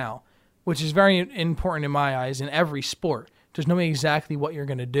guys now, which is very important in my eyes in every sport. Just knowing exactly what you're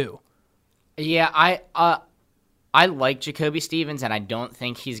going to do. Yeah, I like Jacoby Stevens, and I don't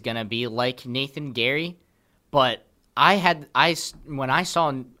think he's going to be like Nathan Gary, but when I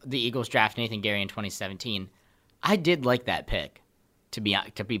saw the Eagles draft Nathan Gary in 2017, I did like that pick. To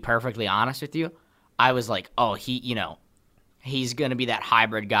be perfectly honest with you, I was like, oh, he's going to be that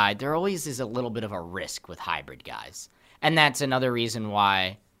hybrid guy. There always is a little bit of a risk with hybrid guys, and that's another reason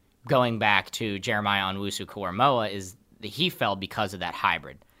why going back to Jeremiah Onwusu-Koramoah is that he fell because of that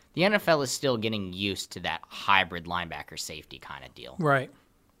hybrid. The NFL is still getting used to that hybrid linebacker safety kind of deal. Right.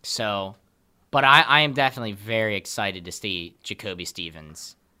 So. But I am definitely very excited to see Jacoby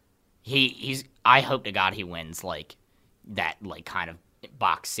Stevens. I hope to God he wins that kind of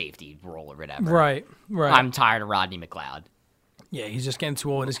box safety role or whatever. Right. I'm tired of Rodney McLeod. Yeah, he's just getting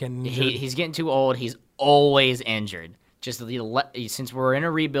too old. He's getting injured. He's getting too old. He's always injured. Just since we're in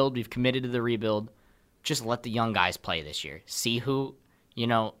a rebuild, we've committed to the rebuild. Just let the young guys play this year. See who,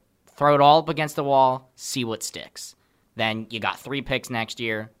 throw it all up against the wall. See what sticks. Then you got 3 picks next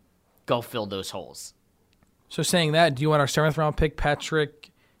year. Go fill those holes. So saying that, do you want our 7th round pick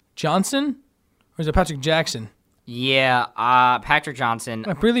Patrick Johnson? Or is it Patrick Jackson? Yeah, Patrick Johnson.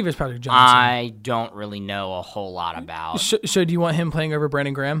 I believe it's Patrick Johnson. I don't really know a whole lot about. So do you want him playing over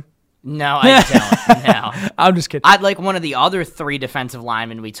Brandon Graham? No, I don't. No. I'm just kidding. I'd like one of the other 3 defensive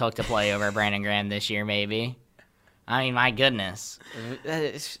linemen we took to play over Brandon Graham this year, maybe. I mean, my goodness.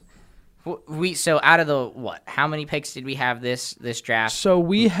 So out of the how many picks did we have this draft? So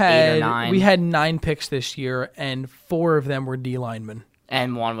we had 9 picks this year, and 4 of them were D linemen,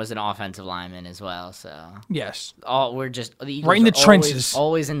 and 1 was an offensive lineman as well. So yes, we're just the Eagles right in the trenches,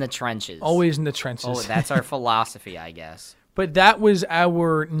 always in the trenches, always in the trenches. Oh, that's our philosophy, I guess. But that was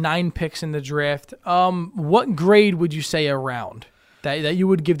our 9 picks in the draft. What grade would you say around that you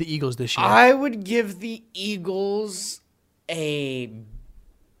would give the Eagles this year? I would give the Eagles a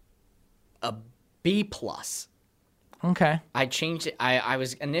B+. Okay. I changed it. I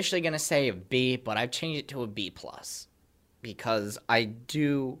was initially going to say a B, but I've changed it to a B+. Because I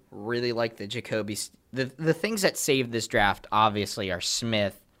do really like the Jacoby. The things that saved this draft, obviously, are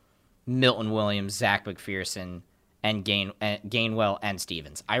Smith, Milton Williams, Zach McPherson, and Gainwell and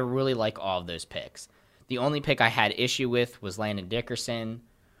Stevens. I really like all of those picks. The only pick I had issue with was Landon Dickerson.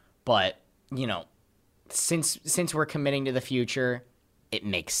 But, since we're committing to the future, it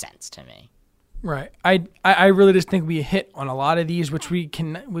makes sense to me. Right. I really just think we hit on a lot of these, which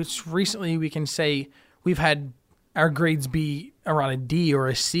recently we can say we've had our grades be around a D or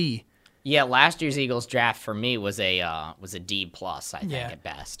a C. Yeah, last year's Eagles draft for me was a D plus, I think, at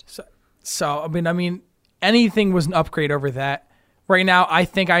best. So I mean, anything was an upgrade over that. Right now, I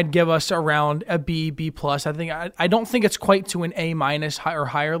think I'd give us around a B plus. I don't think it's quite to an A minus or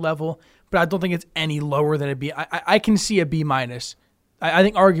higher level, but I don't think it's any lower than a B. I can see a B minus. I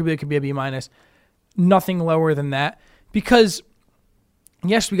think arguably it could be a B minus. Nothing lower than that, because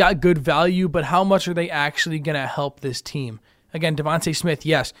yes, we got good value, but how much are they actually going to help this team? Again, Devontae Smith,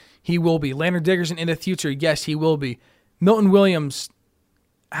 yes, he will be. Landon Dickerson in the future, yes, he will be. Milton Williams,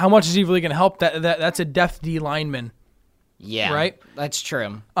 how much is he really going to help? That's a depth D lineman. Yeah, right. That's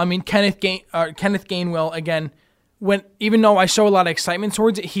true. I mean, Kenneth Gainwell, again, even though I show a lot of excitement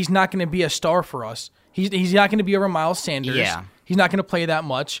towards it, he's not going to be a star for us. He's not going to be over Miles Sanders. Yeah. He's not going to play that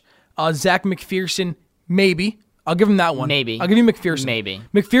much. Zach McPherson, maybe. I'll give him that one. Maybe. I'll give you McPherson. Maybe.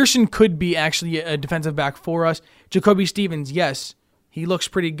 McPherson could be actually a defensive back for us. Jacoby Stevens, yes, he looks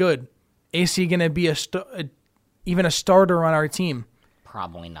pretty good. Is he going to be even a starter on our team?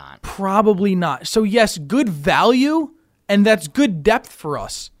 Probably not. Probably not. So, yes, good value, and that's good depth for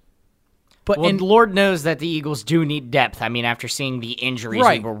us. But Lord knows that the Eagles do need depth. I mean, after seeing the injuries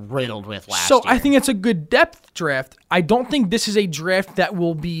we were riddled with last year. So I think it's a good depth draft. I don't think this is a draft that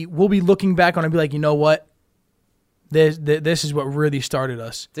we'll be looking back on and be like, you know what? This is what really started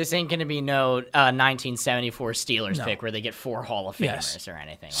us. This ain't going to be no 1974 Steelers pick where they get 4 Hall of Famers or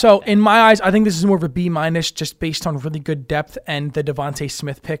anything. So like that. in my eyes, I think this is more of a B minus, just based on really good depth, and the Devontae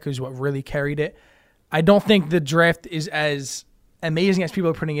Smith pick is what really carried it. I don't think the draft is as amazing as people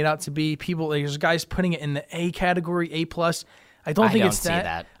are putting it out to be. There's guys putting it in the A category, A plus. I don't think it's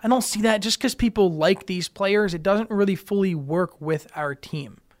that. I don't see that. Just because people like these players, it doesn't really fully work with our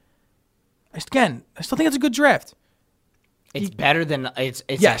team. Again, I still think it's a good draft. It's better than it's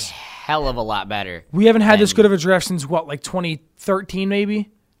yes. A hell of a lot better. We haven't had this good of a draft since what, like 2013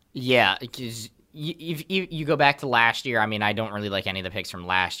 maybe? Yeah, because you go back to last year. I mean, I don't really like any of the picks from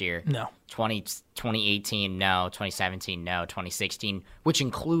last year. No. 2018, no. 2017, no. 2016, which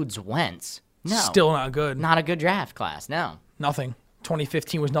includes Wentz. No. Still not good. Not a good draft class, no. Nothing.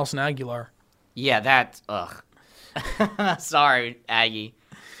 2015 was Nelson Aguilar. Yeah, that's, ugh. Sorry, Aggie.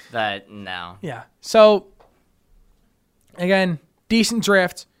 But no. Yeah. So, again, decent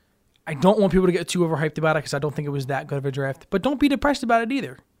draft. I don't want people to get too overhyped about it because I don't think it was that good of a draft. But don't be depressed about it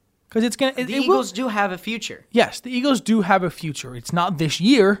either. Because it's gonna. The Eagles do have a future. Yes, the Eagles do have a future. It's not this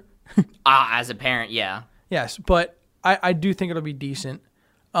year. As a parent, yeah. Yes, but I do think it'll be decent.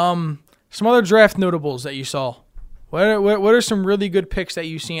 Some other draft notables that you saw. What are some really good picks that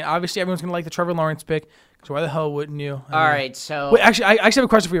you've seen? Obviously, everyone's gonna like the Trevor Lawrence pick. Because why the hell wouldn't you? All right, so wait, actually, I actually have a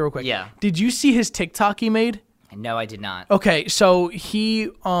question for you, real quick. Yeah. Did you see his TikTok he made? No, I did not. Okay, so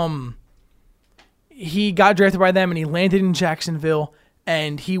he got drafted by them and he landed in Jacksonville.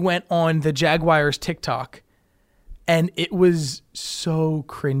 And he went on the Jaguars TikTok, and it was so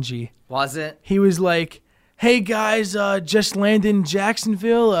cringy. Was it? He was like, "Hey guys, just landed in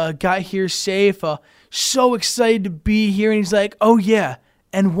Jacksonville. Got here safe. So excited to be here." And he's like, "Oh yeah,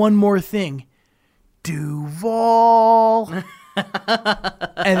 and one more thing, Duval."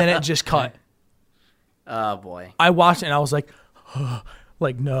 And then it just cut. Oh boy! I watched it and I was like,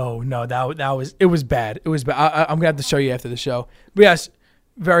 like no, it was bad. It was bad. I'm gonna have to show you after the show. But yes,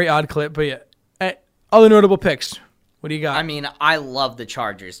 very odd clip. But yeah, other notable picks. What do you got? I mean, I love the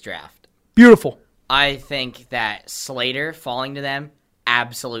Chargers draft. Beautiful. I think that Slater falling to them,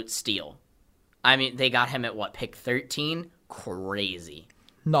 absolute steal. I mean, they got him at what, pick 13? Crazy.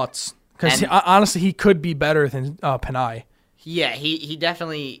 Nuts. Because honestly, he could be better than Panay. Yeah, he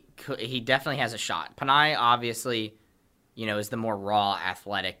definitely has a shot. Panay obviously, is the more raw,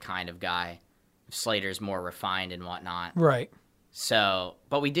 athletic kind of guy. Slater's more refined and whatnot. Right. So,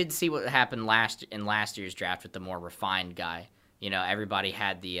 but we did see what happened in last year's draft with the more refined guy. Everybody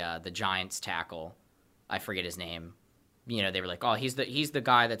had the Giants tackle. I forget his name. They were like, "Oh, he's the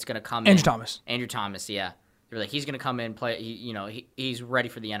guy that's going to come in." Andrew Thomas, yeah. They were like, "He's going to come in, play. He's ready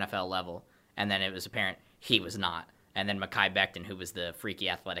for the NFL level." And then it was apparent he was not. And then Mekhi Becton, who was the freaky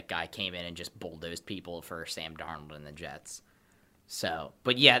athletic guy, came in and just bulldozed people for Sam Darnold and the Jets. So,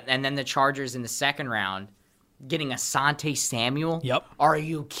 but yeah, and then the Chargers in the second round getting Asante Samuel. Yep. Are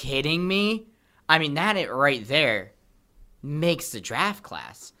you kidding me? I mean, that right there makes the draft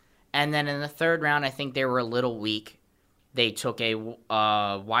class. And then in the third round, I think they were a little weak. They took a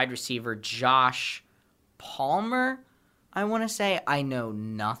wide receiver, Josh Palmer, I want to say. I know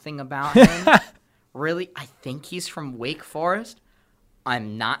nothing about him. Really, I think he's from Wake Forest.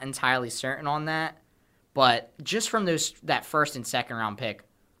 I'm not entirely certain on that. But just from that first and second round pick,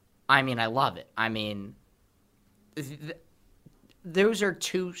 I mean, I love it. I mean, those are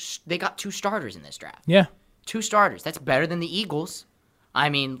they got 2 starters in this draft. Yeah. 2 starters. That's better than the Eagles. I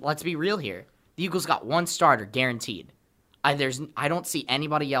mean, let's be real here. The Eagles got 1 starter guaranteed. I don't see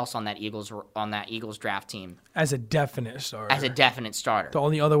anybody else on that Eagles draft team As a definite starter. as a definite starter. The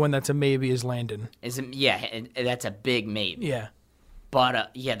only other one that's a maybe is Landon. That's a big maybe. Yeah.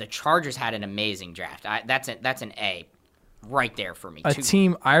 But the Chargers had an amazing draft. That's an A, right there for me. A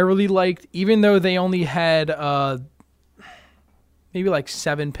team I really liked, even though they only had maybe like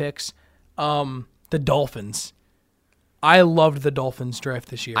 7 picks. The Dolphins. I loved the Dolphins draft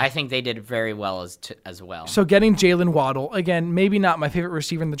this year. I think they did very well as well. So getting Jalen Waddle, again, maybe not my favorite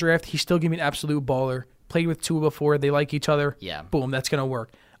receiver in the draft. He's still giving me an absolute baller. Played with Tua before. They like each other. Yeah. Boom, that's going to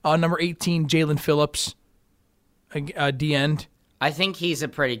work. Number 18, Jalen Phillips, D-end. I think he's a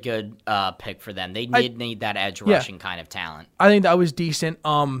pretty good pick for them. They need that edge rushing kind of talent. I think that was decent.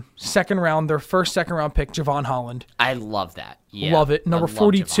 Second round, their first second round pick, Javon Holland. I love that. Yeah. Love it. Number I love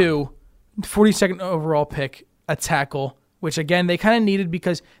 42, 42nd overall pick, a tackle, which again they kind of needed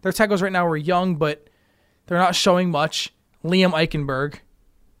because their tackles right now are young, but they're not showing much. Liam Eichenberg.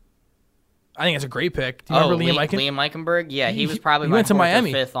 I think it's a great pick. Do you remember Liam Eichenberg? Liam Eichenberg? Yeah, he was probably he my went to 4th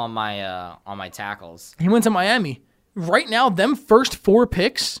Miami. or 5th on my tackles. He went to Miami. Right now, them first 4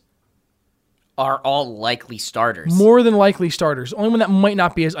 picks Are all likely starters. more than likely starters. Only one that might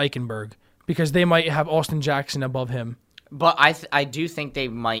not be is Eichenberg because they might have Austin Jackson above him. But I do think they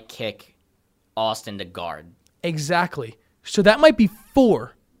might kick Austin to guard. Exactly. So that might be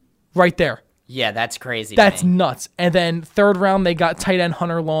 4 right there. Yeah, that's crazy. That's to me. nuts. And then third round, they got tight end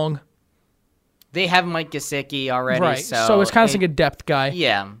Hunter Long. They have Mike Gesicki already. Right. So it's kind of like a depth guy.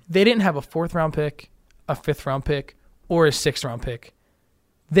 Yeah. They didn't have a 4th round pick, a 5th round pick, or a 6th round pick.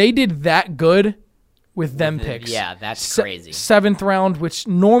 They did that good with them picks. Yeah, that's crazy. 7th round, which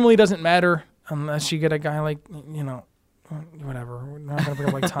normally doesn't matter unless you get a guy like, whatever. We're not going to bring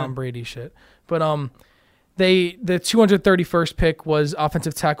up like Tom Brady shit. But the 231st pick was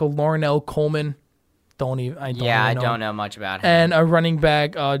offensive tackle Larnell Coleman. I don't know much about him. And a running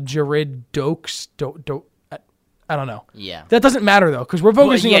back, Jared Dokes. I don't know. Yeah. That doesn't matter, though, because we're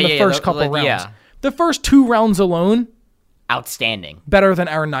focusing on the first couple rounds. Yeah. The first 2 rounds alone, Outstanding. better than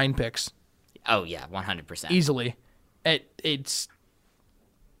our 9 picks. Oh, yeah, 100%. Easily. It's.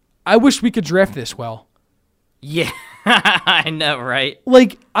 I wish we could draft this well. Yeah, I know, right?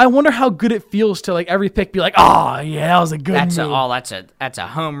 Like, I wonder how good it feels to, like, every pick be like, oh, yeah, that was a good move. That's a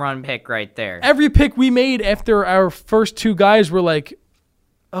home run pick right there. Every pick we made after our first 2 guys were like,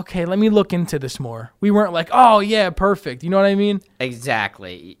 okay, let me look into this more. We weren't like, oh, yeah, perfect. You know what I mean?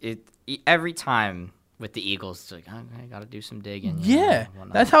 Exactly. Every time with the Eagles, it's like, I got to do some digging. Yeah,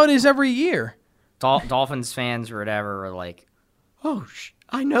 that's how it is every year. Dolphins fans or whatever were like, oh,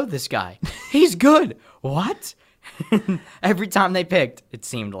 I know this guy. He's good. What? Every time they picked, it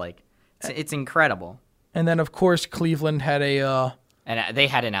seemed like. It's incredible. And then, of course, Cleveland had and they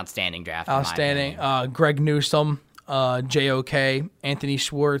had an outstanding draft. outstanding Greg Newsome, JOK, Anthony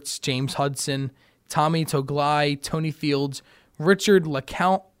Schwartz, James Hudson, Tommy Toglai, Tony Fields, Richard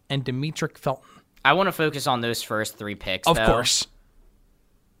LeCount, and Demetric Felton. I want to focus on those first 3 picks, Of though. course.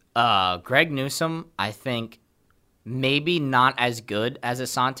 Greg Newsome, I think, maybe not as good as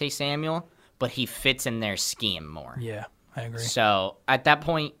Asante Samuel, but he fits in their scheme more. Yeah, I agree. So at that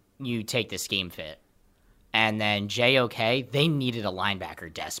point, you take the scheme fit. And then JOK, they needed a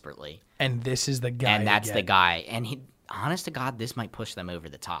linebacker desperately. And this is the guy. And that's the guy. And honest to God, this might push them over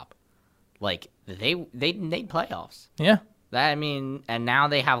the top. Like, they made playoffs. Yeah. And now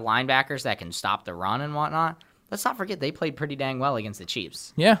they have linebackers that can stop the run and whatnot. Let's not forget they played pretty dang well against the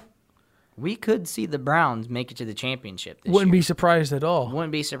Chiefs. Yeah. We could see the Browns make it to the championship this Wouldn't year. be surprised at all.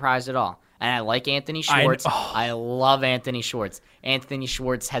 Wouldn't be surprised at all. And I like Anthony Schwartz. I love Anthony Schwartz. Anthony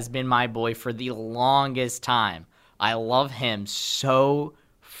Schwartz has been my boy for the longest time. I love him so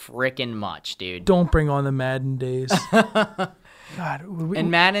freaking much, dude. Don't bring on the Madden days. God,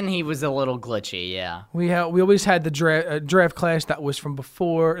 In Madden, he was a little glitchy, yeah. we always had the draft class that was from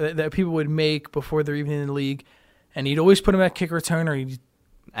before that people would make before they're even in the league, and he'd always put him at kick returner.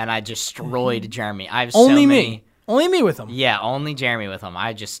 And I destroyed Jeremy. I have Only so me. many. Only me with him. Yeah, only Jeremy with him.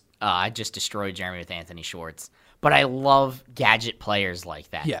 I just destroyed Jeremy with Anthony Schwartz. But I love gadget players like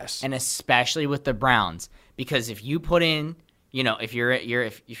that. Yes. And especially with the Browns, because if you put in, if you're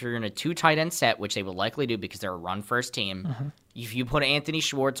in a 2 tight end set, which they will likely do because they're a run first team, if you put Anthony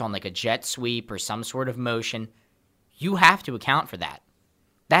Schwartz on like a jet sweep or some sort of motion, you have to account for that.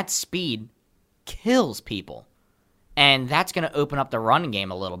 That speed kills people. And that's going to open up the running game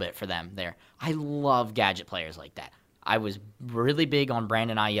a little bit for them there. I love gadget players like that. I was really big on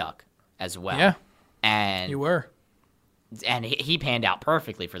Brandon Ayuk as well. Yeah. And You were. And he panned out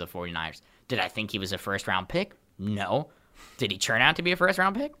perfectly for the 49ers. Did I think he was a first-round pick? No. Did he turn out to be a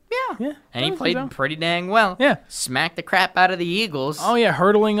first-round pick? Yeah. And he played pretty dang well. Yeah. Smacked the crap out of the Eagles. Oh, yeah,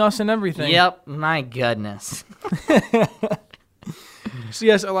 hurdling us and everything. Yep. My goodness. So,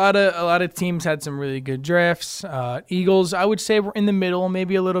 yes, a lot of teams had some really good drafts. Eagles, I would say, were in the middle,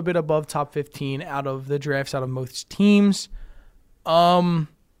 maybe a little bit above top 15 out of the drafts out of most teams.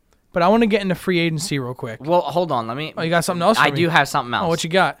 But I want to get into free agency real quick. Well, hold on. Let me. Oh, you got something else for me? I do have something else. Oh, what you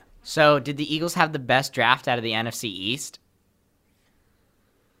got? So, did the Eagles have the best draft out of the NFC East?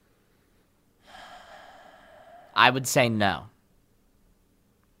 I would say no.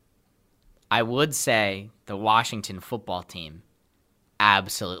 I would say the Washington football team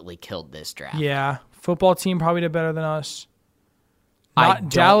absolutely killed this draft. Yeah, football team probably did better than us.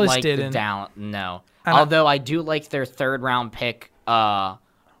 Dallas didn't. No. And although I do like their third-round pick,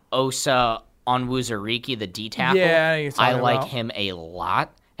 Osa Onwuzurike, the D tackle. Yeah, I like him a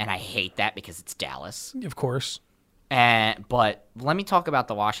lot, and I hate that because it's Dallas. Of course. But let me talk about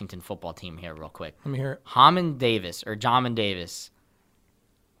the Washington football team here real quick. Let me hear it. Jamin Davis,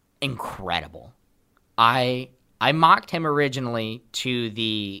 incredible. I mocked him originally to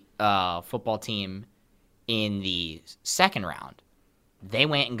the football team in the second round. They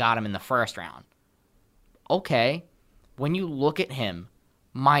went and got him in the first round. Okay, when you look at him,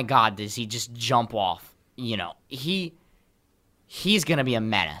 my God, does he just jump off? You know, he's going to be a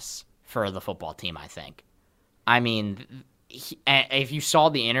menace for the football team, I think. I mean, if you saw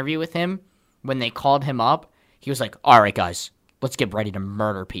the interview with him, when they called him up, he was like, all right, guys, let's get ready to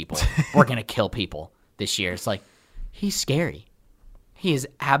murder people. We're going to kill people this year. It's like, he's scary. He is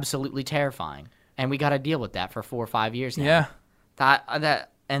absolutely terrifying. And we got to deal with that for 4 or 5 years now. Yeah.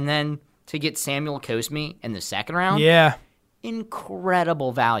 And then to get Samuel Cosme in the second round, Yeah.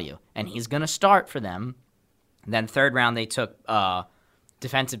 incredible value. And he's going to start for them. And then third round, they took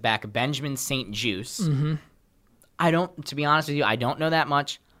defensive back Benjamin St-Juste. Mm-hmm. To be honest with you, I don't know that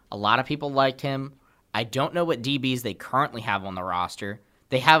much. A lot of people liked him. I don't know what DBs they currently have on the roster.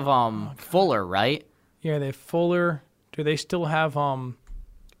 They have Fuller, right? Yeah, they have Fuller. Do they still have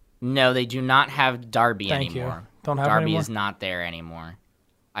No, they do not have Darby Thank anymore. you. Don't have Darby anymore? is not there anymore.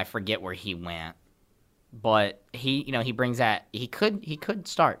 I forget where he went. But he brings that he could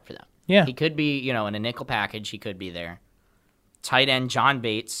start for them. Yeah. He could be, in a nickel package, he could be there. Tight end John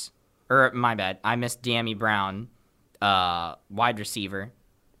Bates, or my bad, I missed Dammy Brown, wide receiver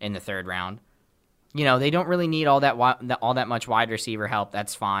in the third round. They don't really need all that much wide receiver help.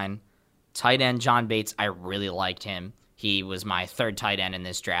 That's fine. Tight end John Bates, I really liked him. He was my third tight end in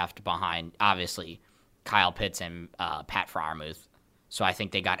this draft behind, obviously, Kyle Pitts and Pat Freiermuth. So I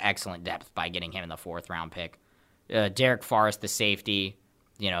think they got excellent depth by getting him in the fourth round pick. Derek Forrest, the safety,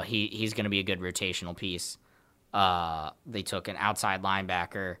 he's going to be a good rotational piece. They took an outside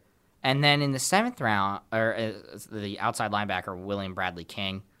linebacker. And then in the seventh round, the outside linebacker, William Bradley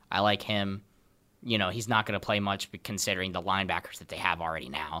King, I like him. He's not going to play much considering the linebackers that they have already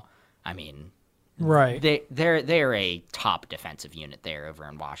now. I mean, right. They're a top defensive unit there over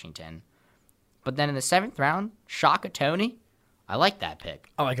in Washington. But then in the seventh round, Shaka Toney, I like that pick.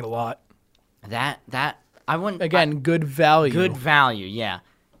 I like it a lot. That I wouldn't good value. Good value, yeah.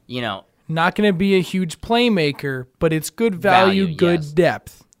 Not going to be a huge playmaker, but it's good value, good yes.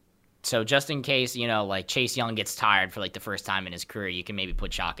 depth. So just in case, like Chase Young gets tired for the first time in his career, you can maybe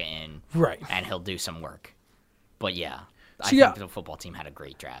put Shaka in. Right. And he'll do some work. But yeah, I See, think the football team had a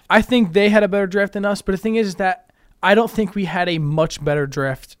great draft. I think they had a better draft than us, but the thing is that I don't think we had a much better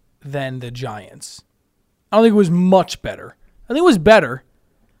draft than the Giants. I don't think it was much better. I think it was better.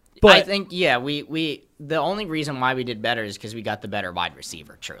 But I think, yeah, we the only reason why we did better is because we got the better wide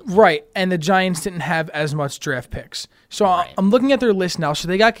receiver, truly. Right, and the Giants didn't have as much draft picks. So Right. I'm looking at their list now. So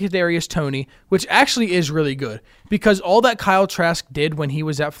they got Kadarius Toney, which actually is really good because all that Kyle Trask did when he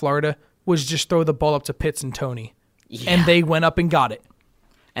was at Florida was just throw the ball up to Pitts and Toney. Yeah. And they went up and got it.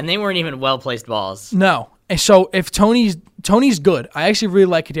 And they weren't even well-placed balls. No. And so if Tony's good, I actually really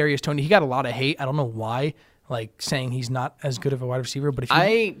like Kadarius Toney. He got a lot of hate. I don't know why, saying he's not as good of a wide receiver. But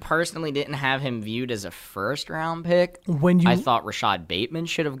I personally didn't have him viewed as a first-round pick. I thought Rashad Bateman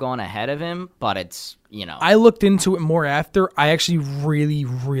should have gone ahead of him, but it's, I looked into it more after. I actually really,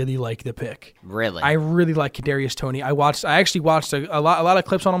 really like the pick. Really? I really like Kadarius Toney. I actually watched a lot of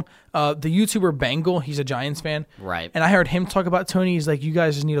clips on him. The YouTuber Bengal, he's a Giants fan. Right. And I heard him talk about Toney. He's like, you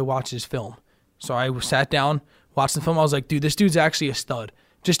guys just need to watch his film. So I sat down, watched the film. I was like, dude, this dude's actually a stud.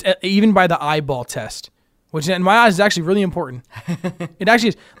 Just even by the eyeball test. Which in my eyes is actually really important. It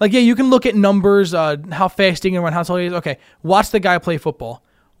actually is. You can look at numbers, how fast he can run, how tall he is. Okay, watch the guy play football.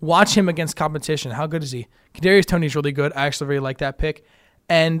 watch him against competition. How good is he? Kadarius Toney's really good. I actually really like that pick.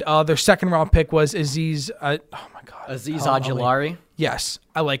 And their second round pick was Aziz. Oh my God, Aziz Ojulari. Yes,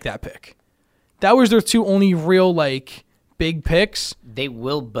 I like that pick. That was their two only real big picks. They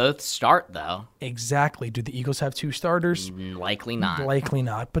will both start though. Exactly. Do the Eagles have two starters? Likely not. Likely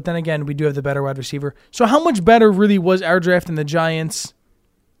not. But then again, we do have the better wide receiver. So how much better really was our draft than the Giants?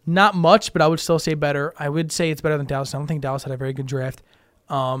 Not much, but I would still say better. I would say it's better than Dallas. I don't think Dallas had a very good draft.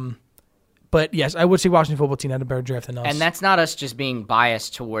 But yes, I would say Washington football team had a better draft than us. And that's not us just being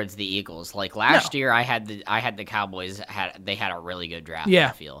biased towards the Eagles. Like last year, I had the Cowboys had a really good draft. Yeah.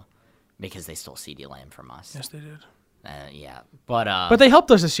 I feel because they stole CeeDee Lamb from us. Yes, they did. Yeah, but they helped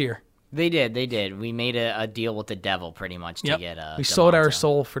us this year. They did. We made a deal with the devil pretty much to get we Devontae. sold our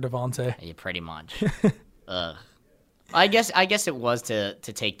soul for Devontae. Yeah, pretty much. I guess it was to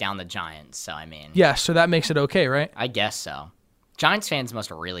take down the Giants. So I mean, yeah. So that makes it okay, right? I guess so. Giants fans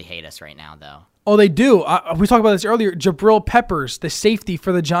must really hate us right now, though. Oh, they do. We talked about this earlier. Jabril Peppers, the safety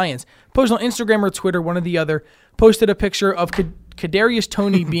for the Giants, posted on Instagram or Twitter, one or the other, posted a picture of Kadarius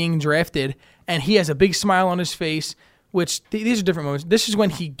Toney being drafted, and he has a big smile on his face, which these are different moments. This is when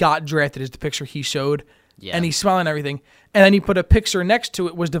he got drafted, is the picture he showed, and he's smiling and everything. And then he put a picture next to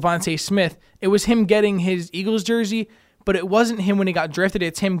it was Devontae Smith. It was him getting his Eagles jersey, but it wasn't him when he got drafted.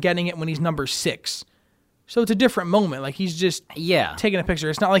 It's him getting it when he's number 6. So it's a different moment. Like, he's just taking a picture.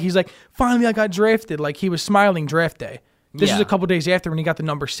 It's not like he's like, finally I got drafted. Like, he was smiling draft day. This is a couple days after when he got the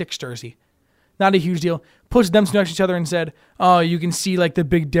number 6 jersey. Not a huge deal. Puts them next to each other and said, oh, you can see like the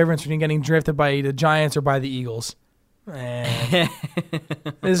big difference when you're getting drafted by the Giants or by the Eagles. Man.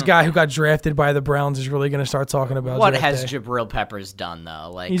 This guy who got drafted by the Browns is really going to start talking about what draft has day. Jabril Peppers done,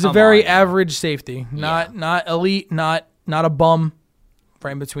 though? Like, he's a very average safety. Not elite, not a bum.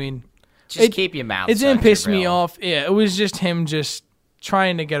 Right in between. Just keep your mouth shut. It didn't piss me Jabril. off. Yeah, it was just him just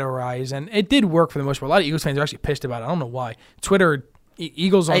trying to get a rise, and it did work for the most part. A lot of Eagles fans are actually pissed about it. I don't know why. Twitter,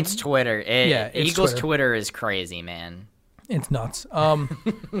 Eagles on... It's Twitter. It's Eagles Twitter is crazy, man. It's nuts.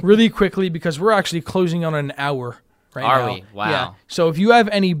 Really quickly, because we're actually closing on an hour right now. Are we? Wow. Yeah. So if you have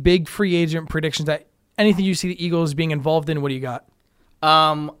any big free agent predictions, that anything you see the Eagles being involved in, what do you got?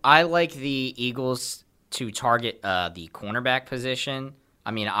 I like the Eagles to target the cornerback position. I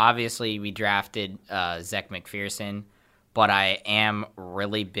mean, obviously, we drafted Zach McPherson, but I am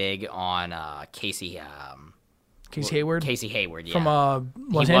really big on Casey Hayward? Casey Hayward, yeah. From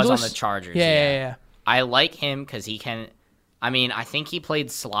Los Angeles? He was on the Chargers, yeah. I like him because he can... I mean, I think he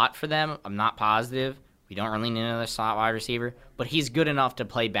played slot for them. I'm not positive. We don't really need another slot wide receiver, but he's good enough to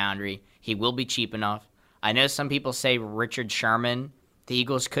play boundary. He will be cheap enough. I know some people say Richard Sherman, the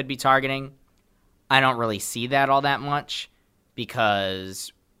Eagles could be targeting. I don't really see that all that much.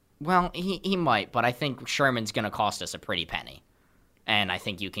 Because, well, he might, but I think Sherman's going to cost us a pretty penny. And I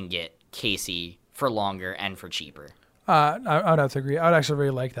think you can get Casey for longer and for cheaper. I would have to agree. I would actually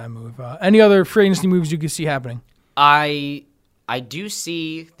really like that move. Any other free agency moves you could see happening? I do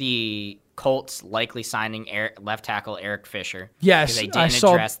see the Colts likely signing left tackle Eric Fisher. Yes, they didn't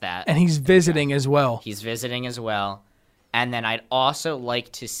address that. And he's visiting as well. He's visiting as well. And then I'd also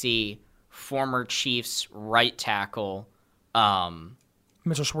like to see former Chiefs right tackle...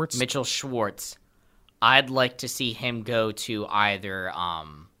 Mitchell Schwartz. I'd like to see him go to either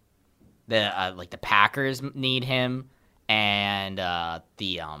the Packers need him and oh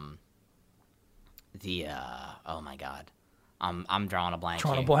my god, I'm drawing a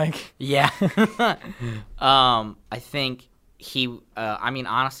blank. Yeah. I think he. I mean,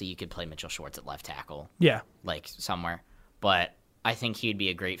 honestly, you could play Mitchell Schwartz at left tackle. Yeah. Like somewhere, but I think he'd be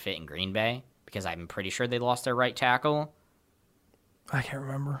a great fit in Green Bay because I'm pretty sure they lost their right tackle. I can't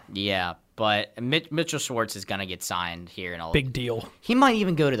remember. Yeah, but Mitchell Schwartz is going to get signed here in a big deal. He might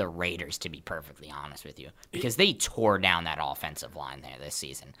even go to the Raiders, to be perfectly honest with you, because they tore down that offensive line there this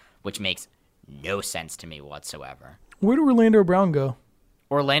season, which makes no sense to me whatsoever. Where did Orlando Brown go?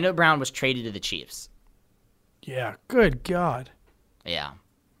 Orlando Brown was traded to the Chiefs. Yeah, good God. Yeah.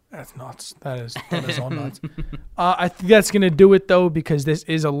 That's nuts. That is all nuts. I think that's gonna do it though, because this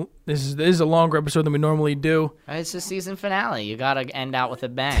is a longer episode than we normally do. It's the season finale. You gotta end out with a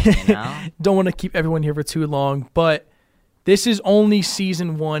bang, you know. Don't want to keep everyone here for too long, but this is only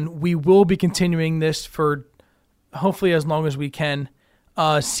season 1. We will be continuing this for hopefully as long as we can.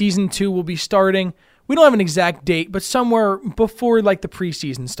 Season 2 will be starting. We don't have an exact date, but somewhere before like the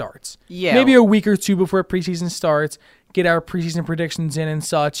preseason starts. Yeah, maybe a week or two before preseason starts. Get our preseason predictions in and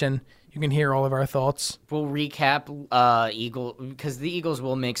such, and you can hear all of our thoughts. We'll recap because the Eagles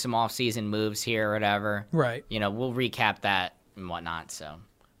will make some off-season moves here or whatever. Right. You know, we'll recap that and whatnot. So.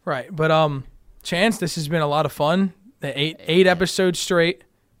 Right, but Chance, this has been a lot of fun. The eight episodes straight.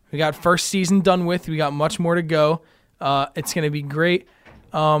 We got first season done with. We got much more to go. It's going to be great.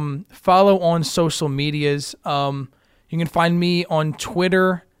 Follow on social medias. You can find me on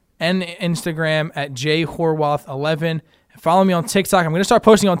Twitter and Instagram at jhorwath11. Follow me on TikTok. I'm going to start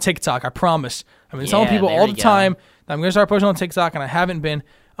posting on TikTok. I promise. I've been telling people all the time that I'm going to start posting on TikTok, and I haven't been.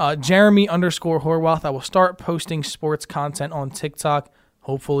 Jeremy_Horwath. I will start posting sports content on TikTok.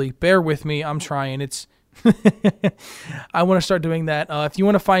 Hopefully, bear with me. I'm trying. I want to start doing that. If you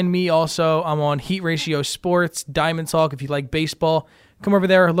want to find me also, I'm on Heat Ratio Sports, Diamond Talk. If you like baseball, come over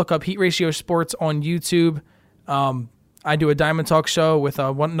there. Look up Heat Ratio Sports on YouTube. I do a Diamond Talk show with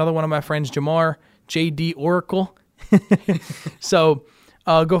another one of my friends, Jamar, JD Oracle. So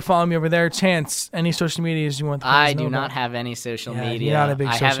go follow me over there. Chance, any social medias you want to I do not have any social media. You're not a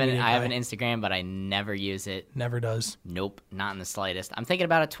big social media guy. I have an Instagram, but I never use it. Never does. Nope, not in the slightest. I'm thinking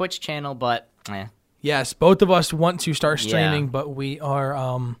about a Twitch channel, but Yes, both of us want to start streaming, but we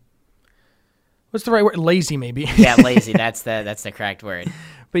are what's the right word? Lazy, maybe. Yeah, lazy. That's the correct word.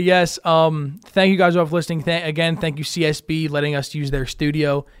 But yes, thank you guys all for listening. Again, thank you CSB letting us use their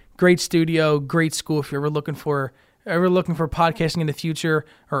studio. Great studio, great school. If you're ever looking for podcasting in the future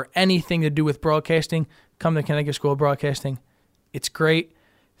or anything to do with broadcasting, come to Connecticut School of Broadcasting. It's great.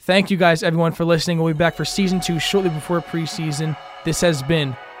 Thank you guys, everyone, for listening. We'll be back for season 2 shortly before preseason. This has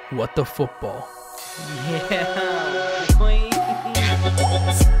been What the Football. Yeah.